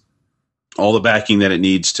has all the backing that it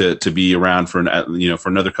needs to be around for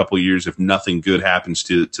another couple of years if nothing good happens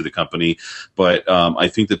to the company. But I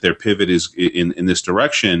think that their pivot is in this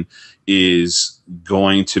direction is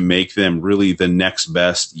going to make them really the next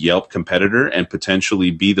best Yelp competitor, and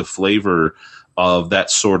potentially be the flavor of that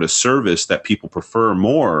sort of service that people prefer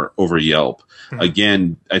more over Yelp. Mm-hmm.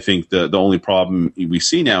 Again, I think the only problem we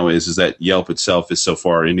see now is that Yelp itself is so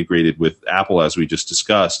far integrated with Apple, as we just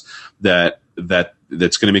discussed,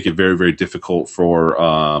 that's going to make it very, very difficult for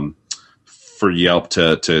Yelp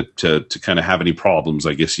to kind of have any problems,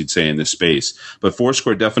 I guess you'd say, in this space. But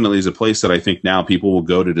Foursquare definitely is a place that I think now people will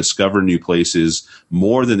go to discover new places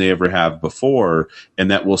more than they ever have before,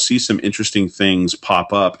 and that we'll see some interesting things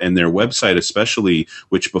pop up. And their website especially,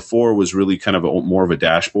 which before was really kind of more of a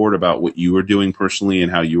dashboard about what you were doing personally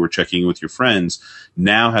and how you were checking in with your friends,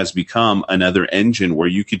 now has become another engine where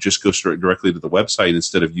you could just go straight directly to the website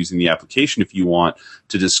instead of using the application if you want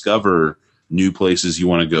to discover new places you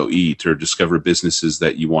want to go eat or discover businesses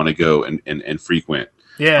that you want to go and frequent.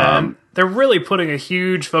 Yeah, and they're really putting a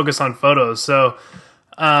huge focus on photos. So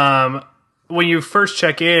when you first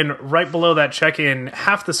check in, right below that check-in,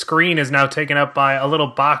 half the screen is now taken up by a little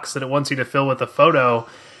box that it wants you to fill with a photo.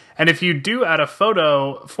 And if you do add a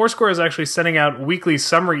photo, Foursquare is actually sending out weekly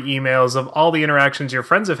summary emails of all the interactions your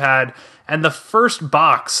friends have had. And the first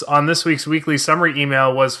box on this week's weekly summary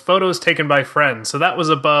email was photos taken by friends. So that was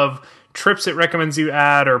above trips it recommends you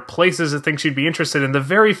add or places it thinks you'd be interested in. The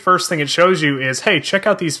very first thing it shows you is, hey, check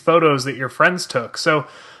out these photos that your friends took. So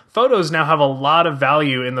photos now have a lot of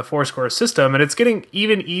value in the Foursquare system, and it's getting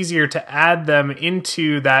even easier to add them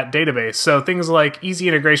into that database. So things like easy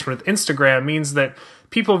integration with Instagram means that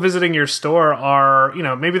people visiting your store are,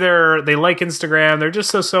 maybe they like Instagram, they're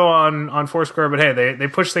just so on Foursquare, but hey, they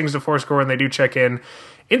push things to Foursquare when they do check in.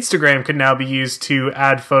 Instagram can now be used to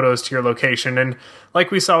add photos to your location. And like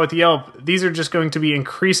we saw with Yelp, these are just going to be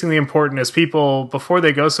increasingly important as people, before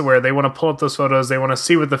they go somewhere, they want to pull up those photos. They want to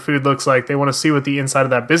see what the food looks like. They want to see what the inside of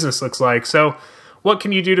that business looks like. So what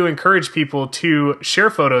can you do to encourage people to share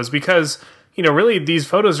photos? Because, really these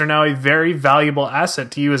photos are now a very valuable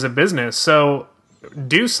asset to you as a business. So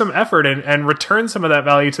do some effort and return some of that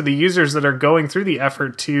value to the users that are going through the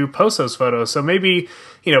effort to post those photos. So maybe,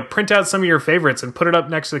 print out some of your favorites and put it up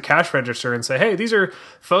next to the cash register and say, hey, these are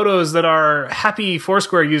photos that our happy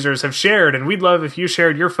Foursquare users have shared, and we'd love if you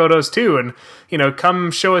shared your photos too. And,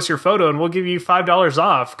 come show us your photo and we'll give you $5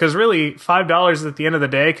 off. Because really, $5 at the end of the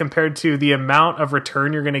day, compared to the amount of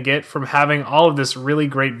return you're going to get from having all of this really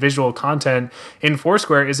great visual content in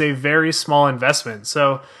Foursquare, is a very small investment.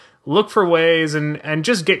 So look for ways and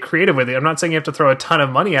just get creative with it. I'm not saying you have to throw a ton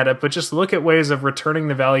of money at it, but just look at ways of returning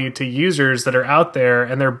the value to users that are out there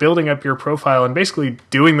and they're building up your profile and basically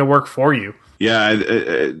doing the work for you. Yeah,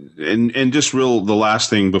 and just the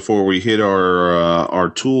last thing before we hit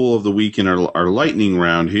our tool of the week and our lightning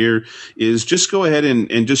round here is just go ahead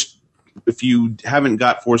and just, if you haven't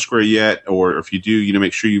got Foursquare yet, or if you do,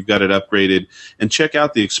 make sure you've got it upgraded and check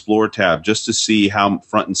out the Explore tab just to see how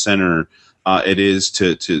front and center it is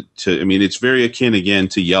to it's very akin again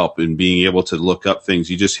to Yelp and being able to look up things.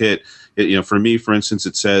 You just hit it, for me, for instance,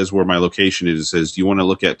 it says where my location is. It says, do you want to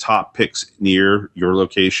look at top picks near your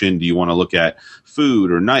location? Do you want to look at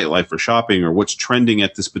food or nightlife or shopping or what's trending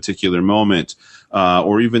at this particular moment?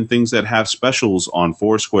 Or even things that have specials on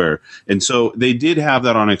Foursquare. And so they did have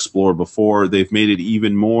that on Explore before. They've made it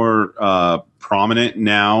even more prominent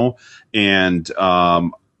now. And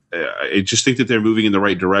I just think that they're moving in the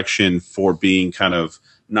right direction for being kind of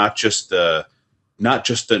not just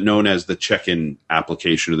known as the check-in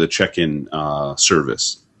application or the check-in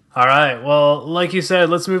service. All right. Well, like you said,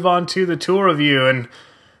 let's move on to the tool review. And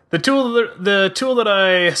the tool that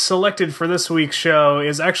I selected for this week's show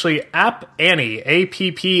is actually App Annie,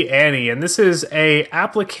 APP Annie, and this is a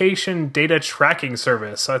application data tracking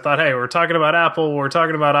service. So I thought, hey, we're talking about Apple, we're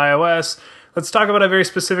talking about iOS. Let's talk about a very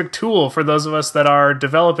specific tool for those of us that are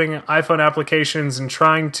developing iPhone applications and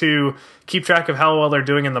trying to keep track of how well they're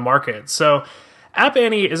doing in the market. So App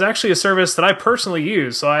Annie is actually a service that I personally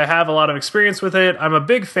use, so I have a lot of experience with it. I'm a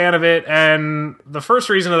big fan of it, and the first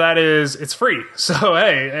reason of that is it's free. So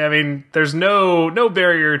hey, there's no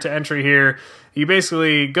barrier to entry here. You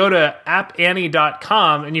basically go to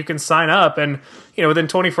appannie.com and you can sign up, and within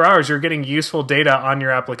 24 hours you're getting useful data on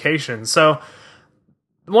your application. So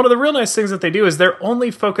one of the real nice things that they do is they're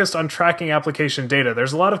only focused on tracking application data.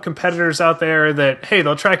 There's a lot of competitors out there that, hey,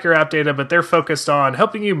 they'll track your app data, but they're focused on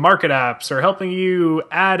helping you market apps or helping you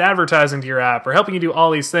add advertising to your app or helping you do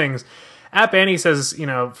all these things. App Annie says,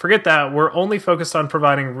 forget that. We're only focused on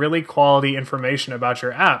providing really quality information about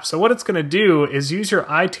your app. So what it's going to do is use your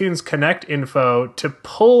iTunes Connect info to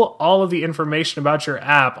pull all of the information about your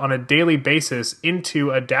app on a daily basis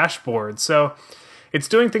into a dashboard. So it's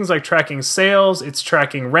doing things like tracking sales, it's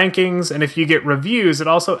tracking rankings, and if you get reviews, it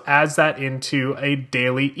also adds that into a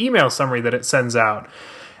daily email summary that it sends out.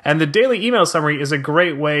 And the daily email summary is a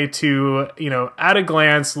great way to, at a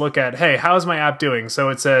glance, look at, hey, how's my app doing? So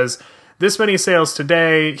it says, this many sales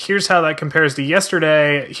today, here's how that compares to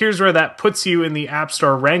yesterday, here's where that puts you in the App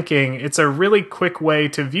Store ranking. It's a really quick way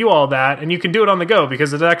to view all that, and you can do it on the go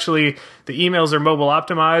because the emails are mobile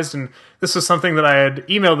optimized, and this was something that I had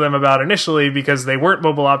emailed them about initially because they weren't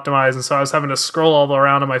mobile optimized, and so I was having to scroll all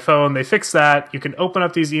around on my phone. They fixed that. You can open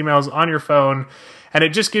up these emails on your phone, and it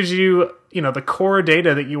just gives you, the core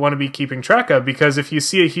data that you want to be keeping track of, because if you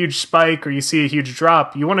see a huge spike or you see a huge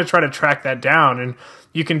drop, you want to try to track that down, and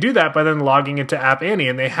you can do that by then logging into App Annie,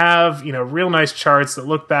 and they have, real nice charts that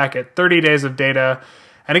look back at 30 days of data.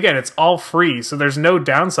 And again, it's all free, so there's no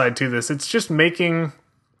downside to this. It's just making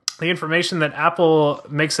the information that Apple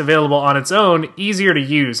makes available on its own easier to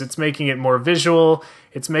use. It's making it more visual.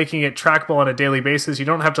 It's making it trackable on a daily basis. You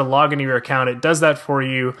don't have to log into your account. It does that for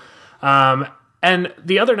you. And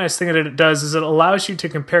the other nice thing that it does is it allows you to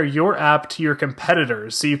compare your app to your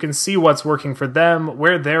competitors. So you can see what's working for them,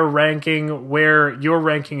 where they're ranking, where you're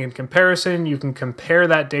ranking in comparison. You can compare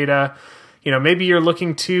that data. Maybe you're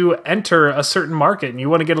looking to enter a certain market and you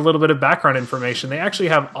want to get a little bit of background information. They actually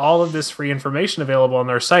have all of this free information available on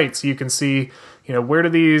their site. So you can see, where do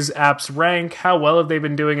these apps rank? How well have they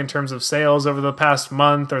been doing in terms of sales over the past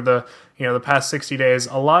month or the past 60 days?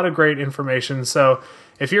 A lot of great information. So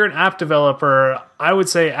if you're an app developer, I would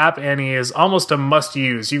say App Annie is almost a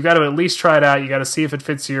must-use. You've got to at least try it out. You got to see if it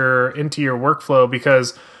fits into your workflow,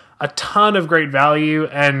 because a ton of great value,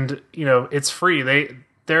 and it's free.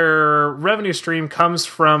 Their revenue stream comes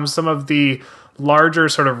from some of the larger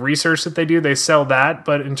sort of research that they do, they sell that.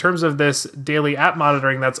 But in terms of this daily app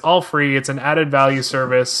monitoring, that's all free. It's an added value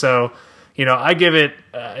service. So, I give it,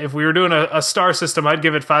 if we were doing a star system, I'd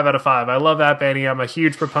give it 5 out of 5. I love App Annie. I'm a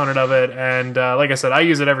huge proponent of it. And like I said, I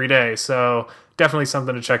use it every day. So definitely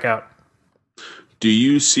something to check out. Do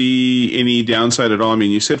you see any downside at all? I mean,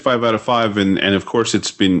 you said 5 out of 5, and of course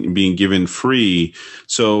it's been being given free.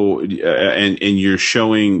 So, and you're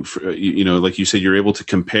showing, like you said, you're able to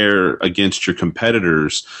compare against your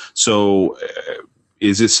competitors. So,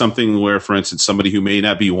 is this something where, for instance, somebody who may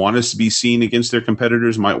not want to be seen against their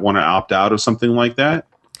competitors might want to opt out of something like that?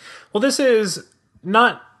 Well, this is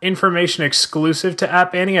not information exclusive to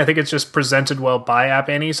App Annie. I think it's just presented well by App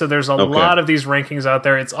Annie. So there's a lot of these rankings out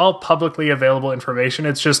there. It's all publicly available information.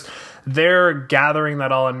 It's just they're gathering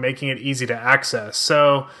that all and making it easy to access.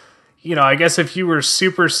 So, I guess if you were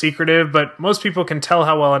super secretive, but most people can tell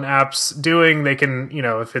how well an app's doing. They can,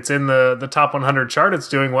 if it's in the top 100 chart, it's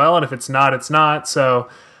doing well. And if it's not, it's not. So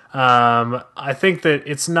I think that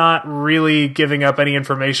it's not really giving up any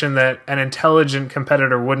information that an intelligent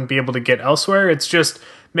competitor wouldn't be able to get elsewhere. It's just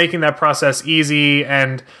making that process easy.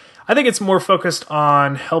 And I think it's more focused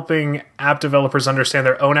on helping app developers understand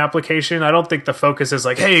their own application. I don't think the focus is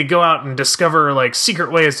like, hey, go out and discover like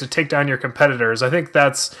secret ways to take down your competitors. I think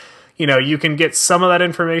that's, you can get some of that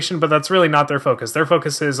information, but that's really not their focus. Their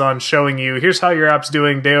focus is on showing you, here's how your app's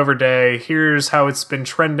doing day over day. Here's how it's been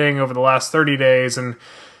trending over the last 30 days. And,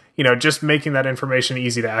 just making that information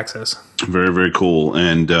easy to access. Very, very cool.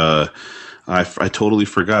 And I totally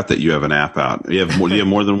forgot that you have an app out. Do you have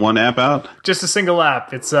more than one app out? Just a single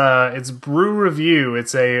app. It's Brew Review.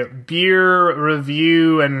 It's a beer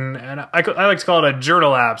review, and I like to call it a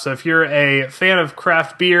journal app. So if you're a fan of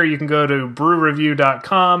craft beer, you can go to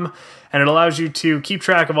brewreview.com, and it allows you to keep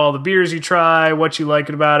track of all the beers you try, what you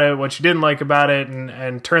liked about it, what you didn't like about it,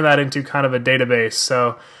 and turn that into kind of a database.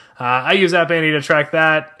 So I use App Annie to track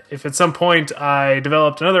that. If at some point I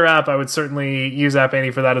developed another app, I would certainly use App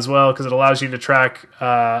Annie for that as well, because it allows you to track,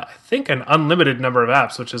 I think, an unlimited number of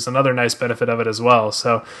apps, which is another nice benefit of it as well.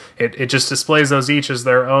 So it just displays those each as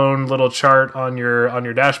their own little chart on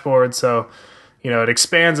your dashboard. So it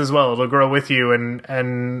expands as well. It'll grow with you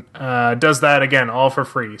and does that again all for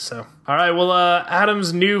free. So all right, well,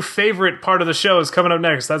 Adam's new favorite part of the show is coming up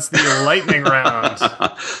next. That's the lightning round.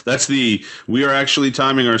 We are actually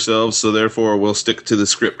timing ourselves, so therefore we'll stick to the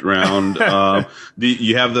script round.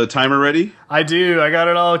 You have the timer ready? I do. I got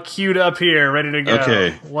it all queued up here, ready to go.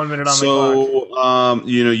 Okay. 1 minute on the clock. So,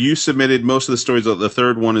 you submitted most of the stories. The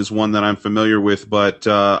third one is one that I'm familiar with, but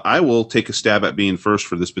I will take a stab at being first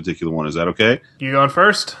for this particular one. Is that okay? You going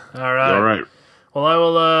first? All right. All right. Well, I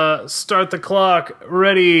will start the clock.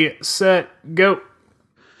 Ready, set, go.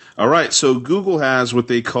 All right, so Google has what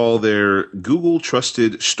they call their Google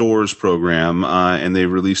Trusted Stores program, and they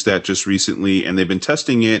released that just recently, and they've been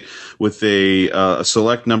testing it with a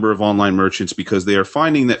select number of online merchants because they are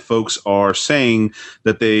finding that folks are saying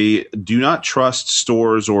that they do not trust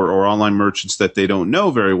stores or online merchants that they don't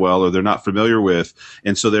know very well or they're not familiar with,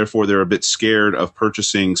 and so therefore they're a bit scared of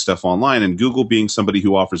purchasing stuff online. And Google, being somebody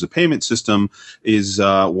who offers a payment system, is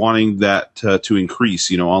wanting that to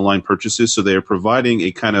increase, online purchases. So they are providing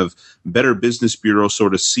a kind of Better Business Bureau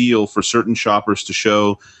sort of seal for certain shoppers to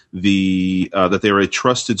show that they're a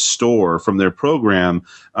trusted store from their program,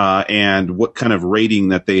 and what kind of rating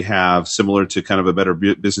that they have, similar to kind of a Better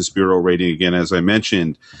Business Bureau rating, again, as I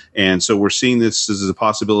mentioned. And so we're seeing this as a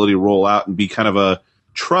possibility to roll out and be kind of a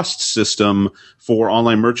trust system for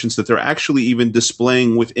online merchants that they're actually even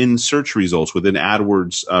displaying within search results, within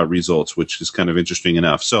AdWords results, which is kind of interesting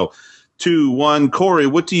enough. So 2, 1, Corey,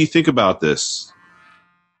 what do you think about this?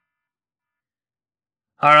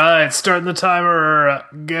 All right, starting the timer,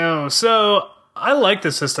 go. So I like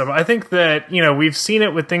this system. I think that, we've seen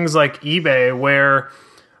it with things like eBay, where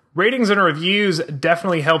ratings and reviews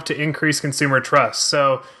definitely help to increase consumer trust.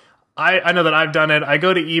 So I know that I've done it. I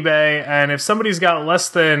go to eBay, and if somebody's got less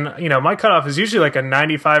than, my cutoff is usually like a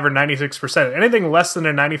 95 or 96%. Anything less than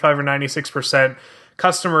a 95 or 96%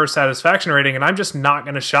 customer satisfaction rating, and I'm just not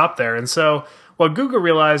going to shop there. And so what Google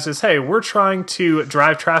realized is, hey, we're trying to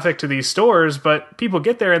drive traffic to these stores, but people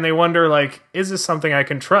get there and they wonder, like, is this something I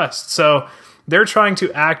can trust? So they're trying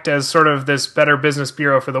to act as sort of this Better Business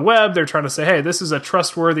Bureau for the web. They're trying to say, hey, this is a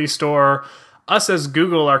trustworthy store. Us as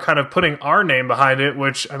Google are kind of putting our name behind it,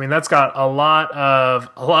 which, I mean, that's got a lot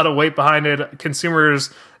of weight behind it. Consumers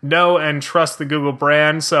know and trust the Google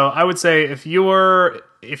brand. So I would say if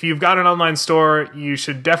you've got an online store, you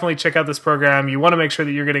should definitely check out this program. You want to make sure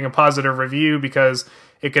that you're getting a positive review because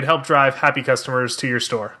it could help drive happy customers to your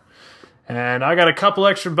store. And I got a couple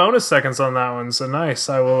extra bonus seconds on that one, so nice.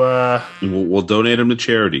 I will. We'll donate them to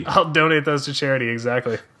charity. I'll donate those to charity,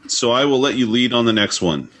 exactly. So I will let you lead on the next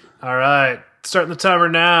one. All right, starting the timer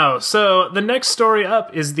now. So the next story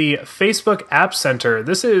up is the Facebook App Center.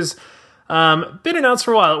 This is been announced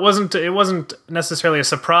for a while. It wasn't necessarily a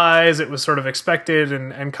surprise. It was sort of expected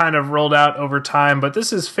and kind of rolled out over time. But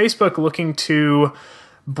this is Facebook looking to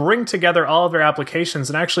bring together all of their applications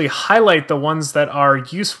and actually highlight the ones that are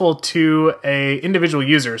useful to a individual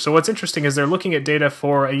user. So what's interesting is they're looking at data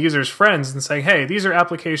for a user's friends and saying, hey, these are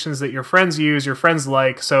applications that your friends use, your friends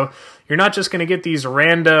like. So you're not just going to get these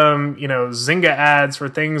random, Zynga ads for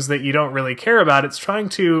things that you don't really care about. It's trying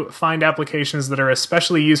to find applications that are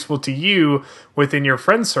especially useful to you within your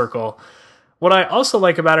friend circle. What I also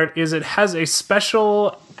like about it is it has a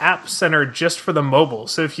special app center just for the mobile.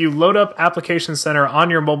 So if you load up Application Center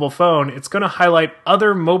on your mobile phone, it's going to highlight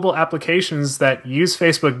other mobile applications that use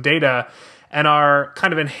Facebook data and are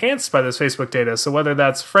kind of enhanced by this Facebook data. So whether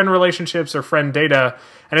that's friend relationships or friend data,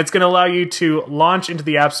 and it's going to allow you to launch into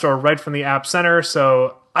the App Store right from the App Center.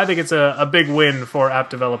 So I think it's a big win for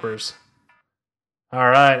app developers. All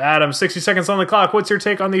right, Adam, 60 seconds on the clock. What's your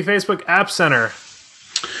take on the Facebook App Center?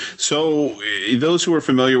 So those who are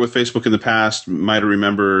familiar with Facebook in the past might have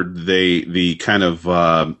remembered the kind of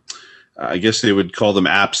I guess they would call them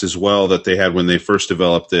apps as well that they had when they first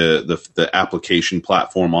developed the application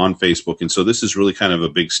platform on Facebook. And so this is really kind of a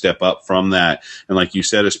big step up from that. And like you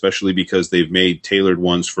said, especially because they've made tailored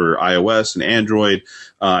ones for iOS and Android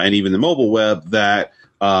and even the mobile web that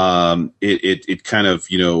it kind of,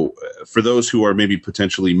 for those who are maybe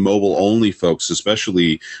potentially mobile only folks,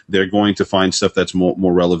 especially, they're going to find stuff that's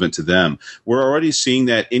more relevant to them. We're already seeing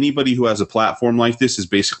that anybody who has a platform like this is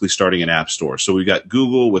basically starting an app store. So we've got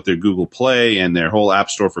Google with their Google Play and their whole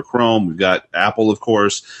app store for Chrome. We've got Apple, of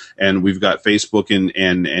course, and we've got Facebook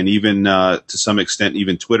and even to some extent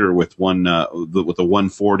even Twitter with the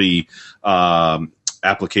 140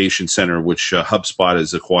 application center, which HubSpot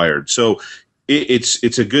has acquired. So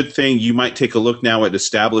it's a good thing. You might take a look now at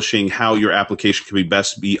establishing how your application can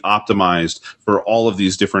best be optimized for all of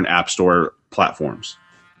these different app store platforms.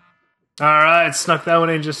 All right, snuck that one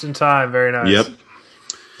in just in time. Very nice. Yep.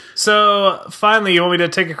 So finally, you want me to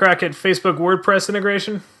take a crack at Facebook WordPress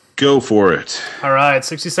integration? Go for it. All right,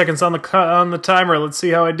 60 seconds on the timer. Let's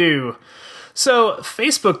see how I do. So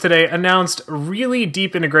Facebook today announced really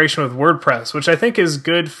deep integration with WordPress, which I think is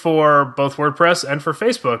good for both WordPress and for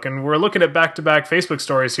Facebook. And we're looking at back-to-back Facebook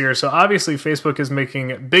stories here. So obviously Facebook is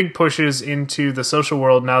making big pushes into the social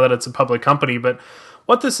world now that it's a public company. But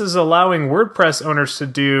what this is allowing WordPress owners to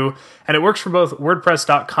do, and it works for both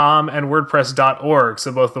WordPress.com and WordPress.org,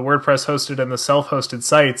 so both the WordPress hosted and the self-hosted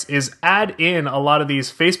sites, is add in a lot of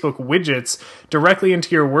these Facebook widgets directly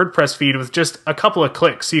into your WordPress feed with just a couple of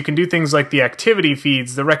clicks. So you can do things like the activity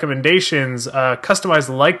feeds, the recommendations, customized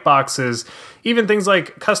like boxes, even things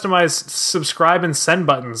like customized subscribe and send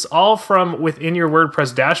buttons, all from within your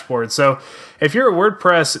WordPress dashboard. So if you're a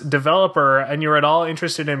WordPress developer and you're at all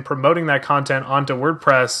interested in promoting that content onto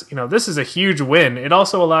WordPress, this is a huge win. It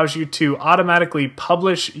also allows you to automatically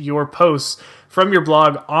publish your posts from your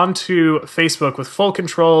blog onto Facebook with full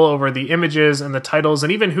control over the images and the titles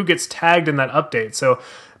and even who gets tagged in that update. So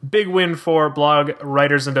big win for blog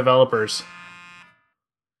writers and developers.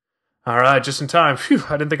 All right, just in time. Phew,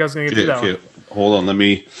 I didn't think I was going to get to that one. Hold on, let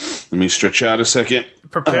me stretch out a second.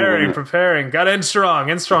 Preparing. Got to end strong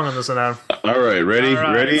on this one now. All right,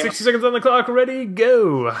 ready? 60 seconds on the clock, ready,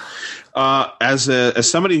 go. As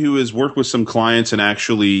somebody who has worked with some clients and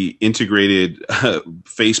actually integrated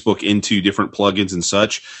Facebook into different plugins and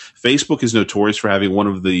such, Facebook is notorious for having one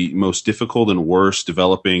of the most difficult and worst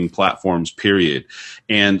developing platforms, period.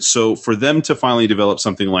 And so for them to finally develop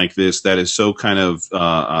something like this that is so kind of,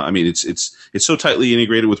 it's so tightly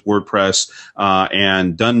integrated with WordPress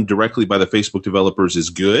and done directly by the Facebook developers is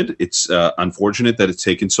good. It's unfortunate that it's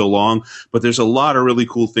taken so long, but there's a lot of really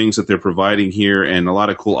cool things that they're providing here and a lot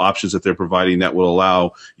of cool options that they're providing that will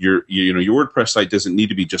allow your WordPress site doesn't need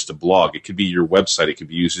to be just a blog. It could be your website. It could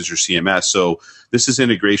be used as your CMS. So this is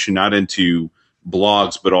integration not into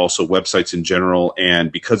blogs, but also websites in general.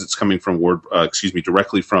 And because it's coming from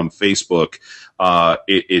directly from Facebook,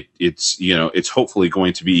 it's hopefully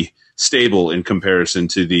going to be stable in comparison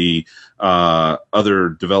to the other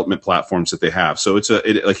development platforms that they have. So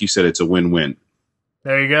like you said, it's a win-win.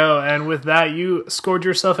 There you go. And with that, you scored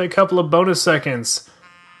yourself a couple of bonus seconds.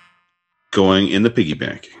 Going in the piggy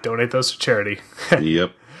bank. Donate those to charity.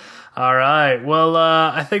 Yep. All right. Well,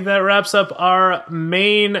 I think that wraps up our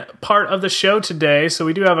main part of the show today. So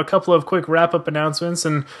we do have a couple of quick wrap-up announcements.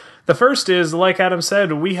 And the first is, like Adam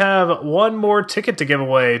said, we have one more ticket to give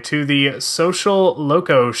away to the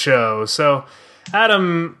Social-Loco show. So,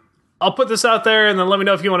 Adam, I'll put this out there and then let me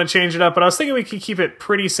know if you want to change it up. But I was thinking we could keep it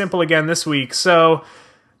pretty simple again this week. So,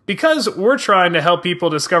 because we're trying to help people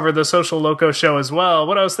discover the Social-Loco show as well,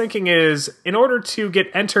 what I was thinking is, in order to get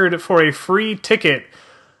entered for a free ticket,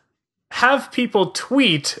 have people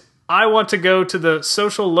tweet, "I want to go to the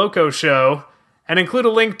Social-Loco show," and include a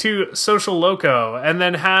link to Social-Loco, and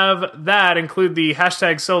then have that include the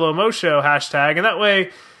hashtag Solo-Mo show hashtag, and that way,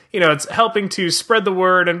 it's helping to spread the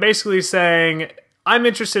word and basically saying, I'm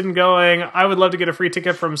interested in going, I would love to get a free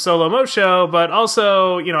ticket from Solo-Mo show, but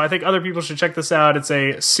also, I think other people should check this out. It's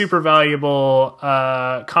a super valuable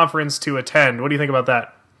conference to attend. What do you think about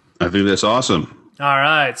that? I think that's awesome. All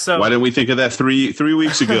right, so why didn't we think of that three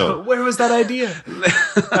weeks ago? Where was that idea?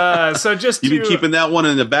 You've been keeping that one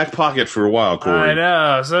in the back pocket for a while, Corey. I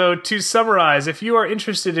know. So to summarize, if you are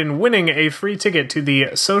interested in winning a free ticket to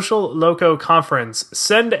the Social-Loco conference,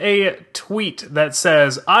 send a tweet that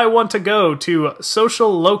says, "I want to go to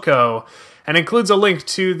Social-Loco," and includes a link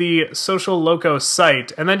to the Social-Loco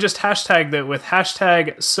site, and then just hashtag that with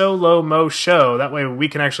hashtag Solo-Mo show. That way we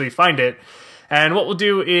can actually find it. And what we'll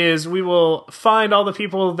do is we will find all the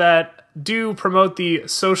people that do promote the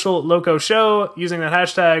Social-Loco show using that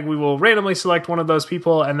hashtag. We will randomly select one of those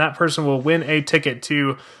people, and that person will win a ticket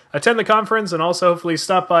to attend the conference and also hopefully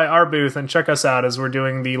stop by our booth and check us out as we're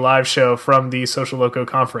doing the live show from the Social-Loco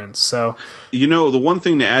conference. So, the one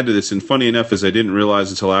thing to add to this, and funny enough, is I didn't realize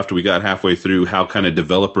until after we got halfway through how kind of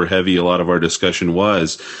developer heavy a lot of our discussion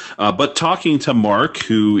was. But talking to Mark,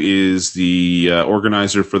 who is the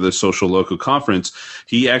organizer for the Social-Loco conference,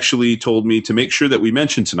 he actually told me to make sure that we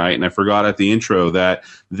mentioned tonight, and I forgot at the intro, that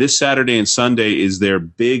this Saturday and Sunday is their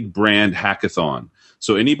big brand hackathon.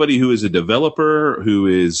 So anybody who is a developer, who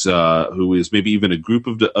is maybe even a group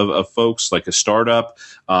of folks like a startup,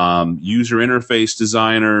 user interface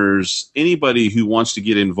designers, anybody who wants to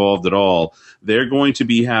get involved at all, they're going to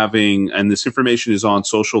be having, and this information is on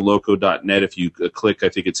socialloco.net. If you click, I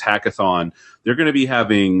think it's hackathon. They're going to be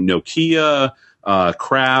having Nokia,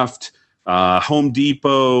 Kraft, Home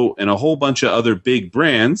Depot, and a whole bunch of other big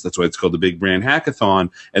brands. That's why it's called the Big Brand Hackathon.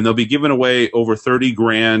 And they'll be giving away over 30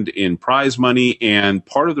 grand in prize money. And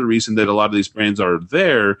part of the reason that a lot of these brands are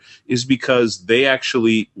there is because they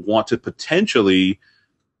actually want to potentially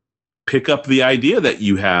pick up the idea that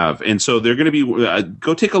you have. And so they're going to be,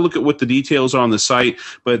 go take a look at what the details are on the site,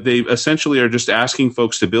 but they essentially are just asking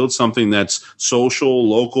folks to build something that's social,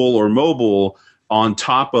 local, or mobile on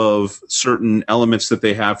top of certain elements that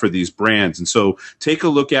they have for these brands. And so take a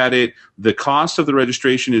look at it. The cost of the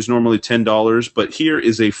registration is normally $10, but here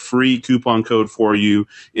is a free coupon code for you.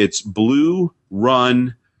 It's Blue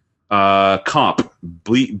Run Comp,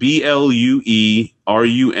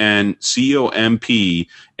 BLUERUNCOMP,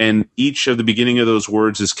 and each of the beginning of those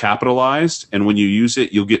words is capitalized. And when you use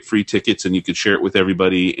it, you'll get free tickets, and you can share it with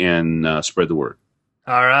everybody and spread the word.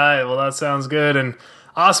 All right. Well, that sounds good. And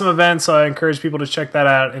awesome event, so I encourage people to check that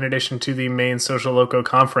out in addition to the main Social-Loco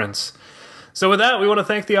conference. So with that, we want to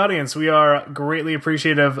thank the audience. We are greatly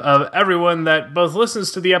appreciative of everyone that both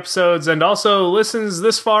listens to the episodes and also listens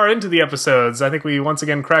this far into the episodes. I think we once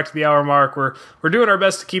again cracked the hour mark. We're doing our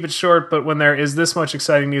best to keep it short, but when there is this much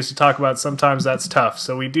exciting news to talk about, sometimes that's tough.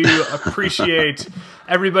 So we do appreciate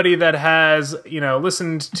everybody that has,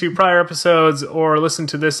 listened to prior episodes or listened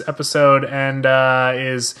to this episode and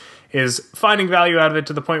is finding value out of it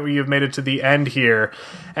to the point where you've made it to the end here.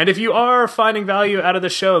 And if you are finding value out of the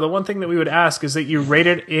show, the one thing that we would ask is that you rate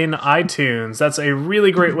it in iTunes. That's a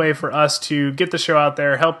really great way for us to get the show out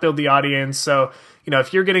there, help build the audience. So,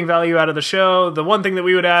 if you're getting value out of the show, the one thing that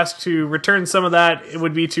we would ask to return some of that, it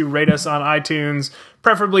would be to rate us on iTunes,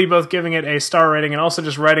 preferably both giving it a star rating and also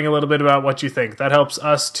just writing a little bit about what you think. That helps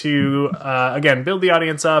us to, again, build the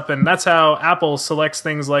audience up, and that's how Apple selects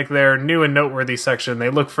things like their new and noteworthy section. They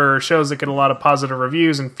look for shows that get a lot of positive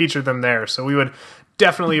reviews and feature them there. So we would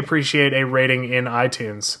definitely appreciate a rating in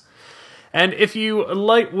iTunes. And if you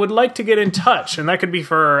would like to get in touch, and that could be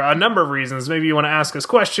for a number of reasons. Maybe you want to ask us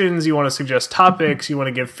questions, you want to suggest topics, you want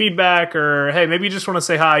to give feedback, or hey, maybe you just want to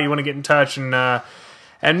say hi, you want to get in touch and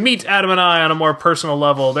meet Adam and I on a more personal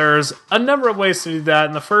level. There's a number of ways to do that,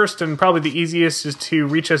 and the first and probably the easiest is to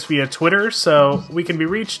reach us via Twitter. So we can be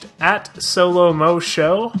reached at Solo-Mo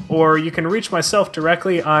Show, or you can reach myself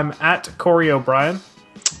directly. I'm at Corey O'Brien.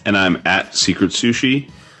 And I'm at Secret Sushi.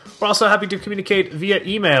 We're also happy to communicate via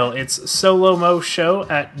email. It's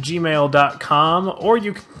solomoshow@gmail.com, or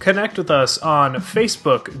you can connect with us on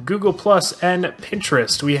Facebook, Google+, and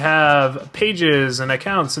Pinterest. We have pages and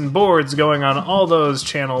accounts and boards going on all those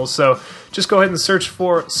channels, so just go ahead and search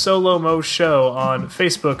for Solo-Mo Show on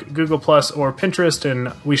Facebook, Google+, or Pinterest,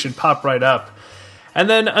 and we should pop right up. And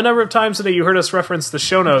then a number of times today you heard us reference the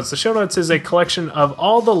show notes. The show notes is a collection of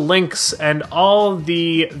all the links and all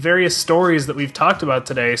the various stories that we've talked about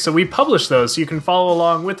today. So we publish those so you can follow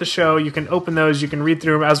along with the show. You can open those, you can read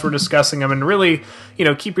through them as we're discussing them, and really,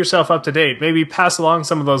 keep yourself up to date. Maybe pass along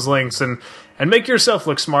some of those links and make yourself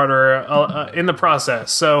look smarter in the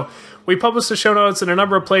process. So we publish the show notes in a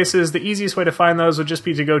number of places. The easiest way to find those would just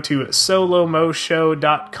be to go to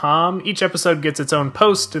solomoshow.com. Each episode gets its own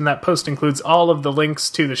post, and that post includes all of the links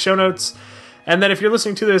to the show notes. And then if you're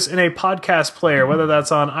listening to this in a podcast player, whether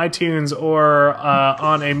that's on iTunes or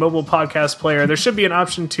on a mobile podcast player, there should be an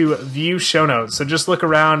option to view show notes. So just look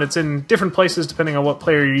around. It's in different places depending on what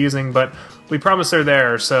player you're using, but we promise they're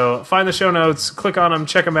there. So find the show notes, click on them,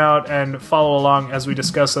 check them out, and follow along as we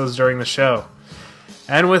discuss those during the show.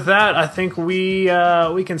 And with that, I think we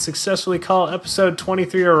can successfully call episode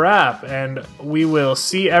 23 a wrap, and we will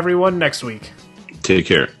see everyone next week. Take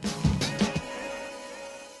care.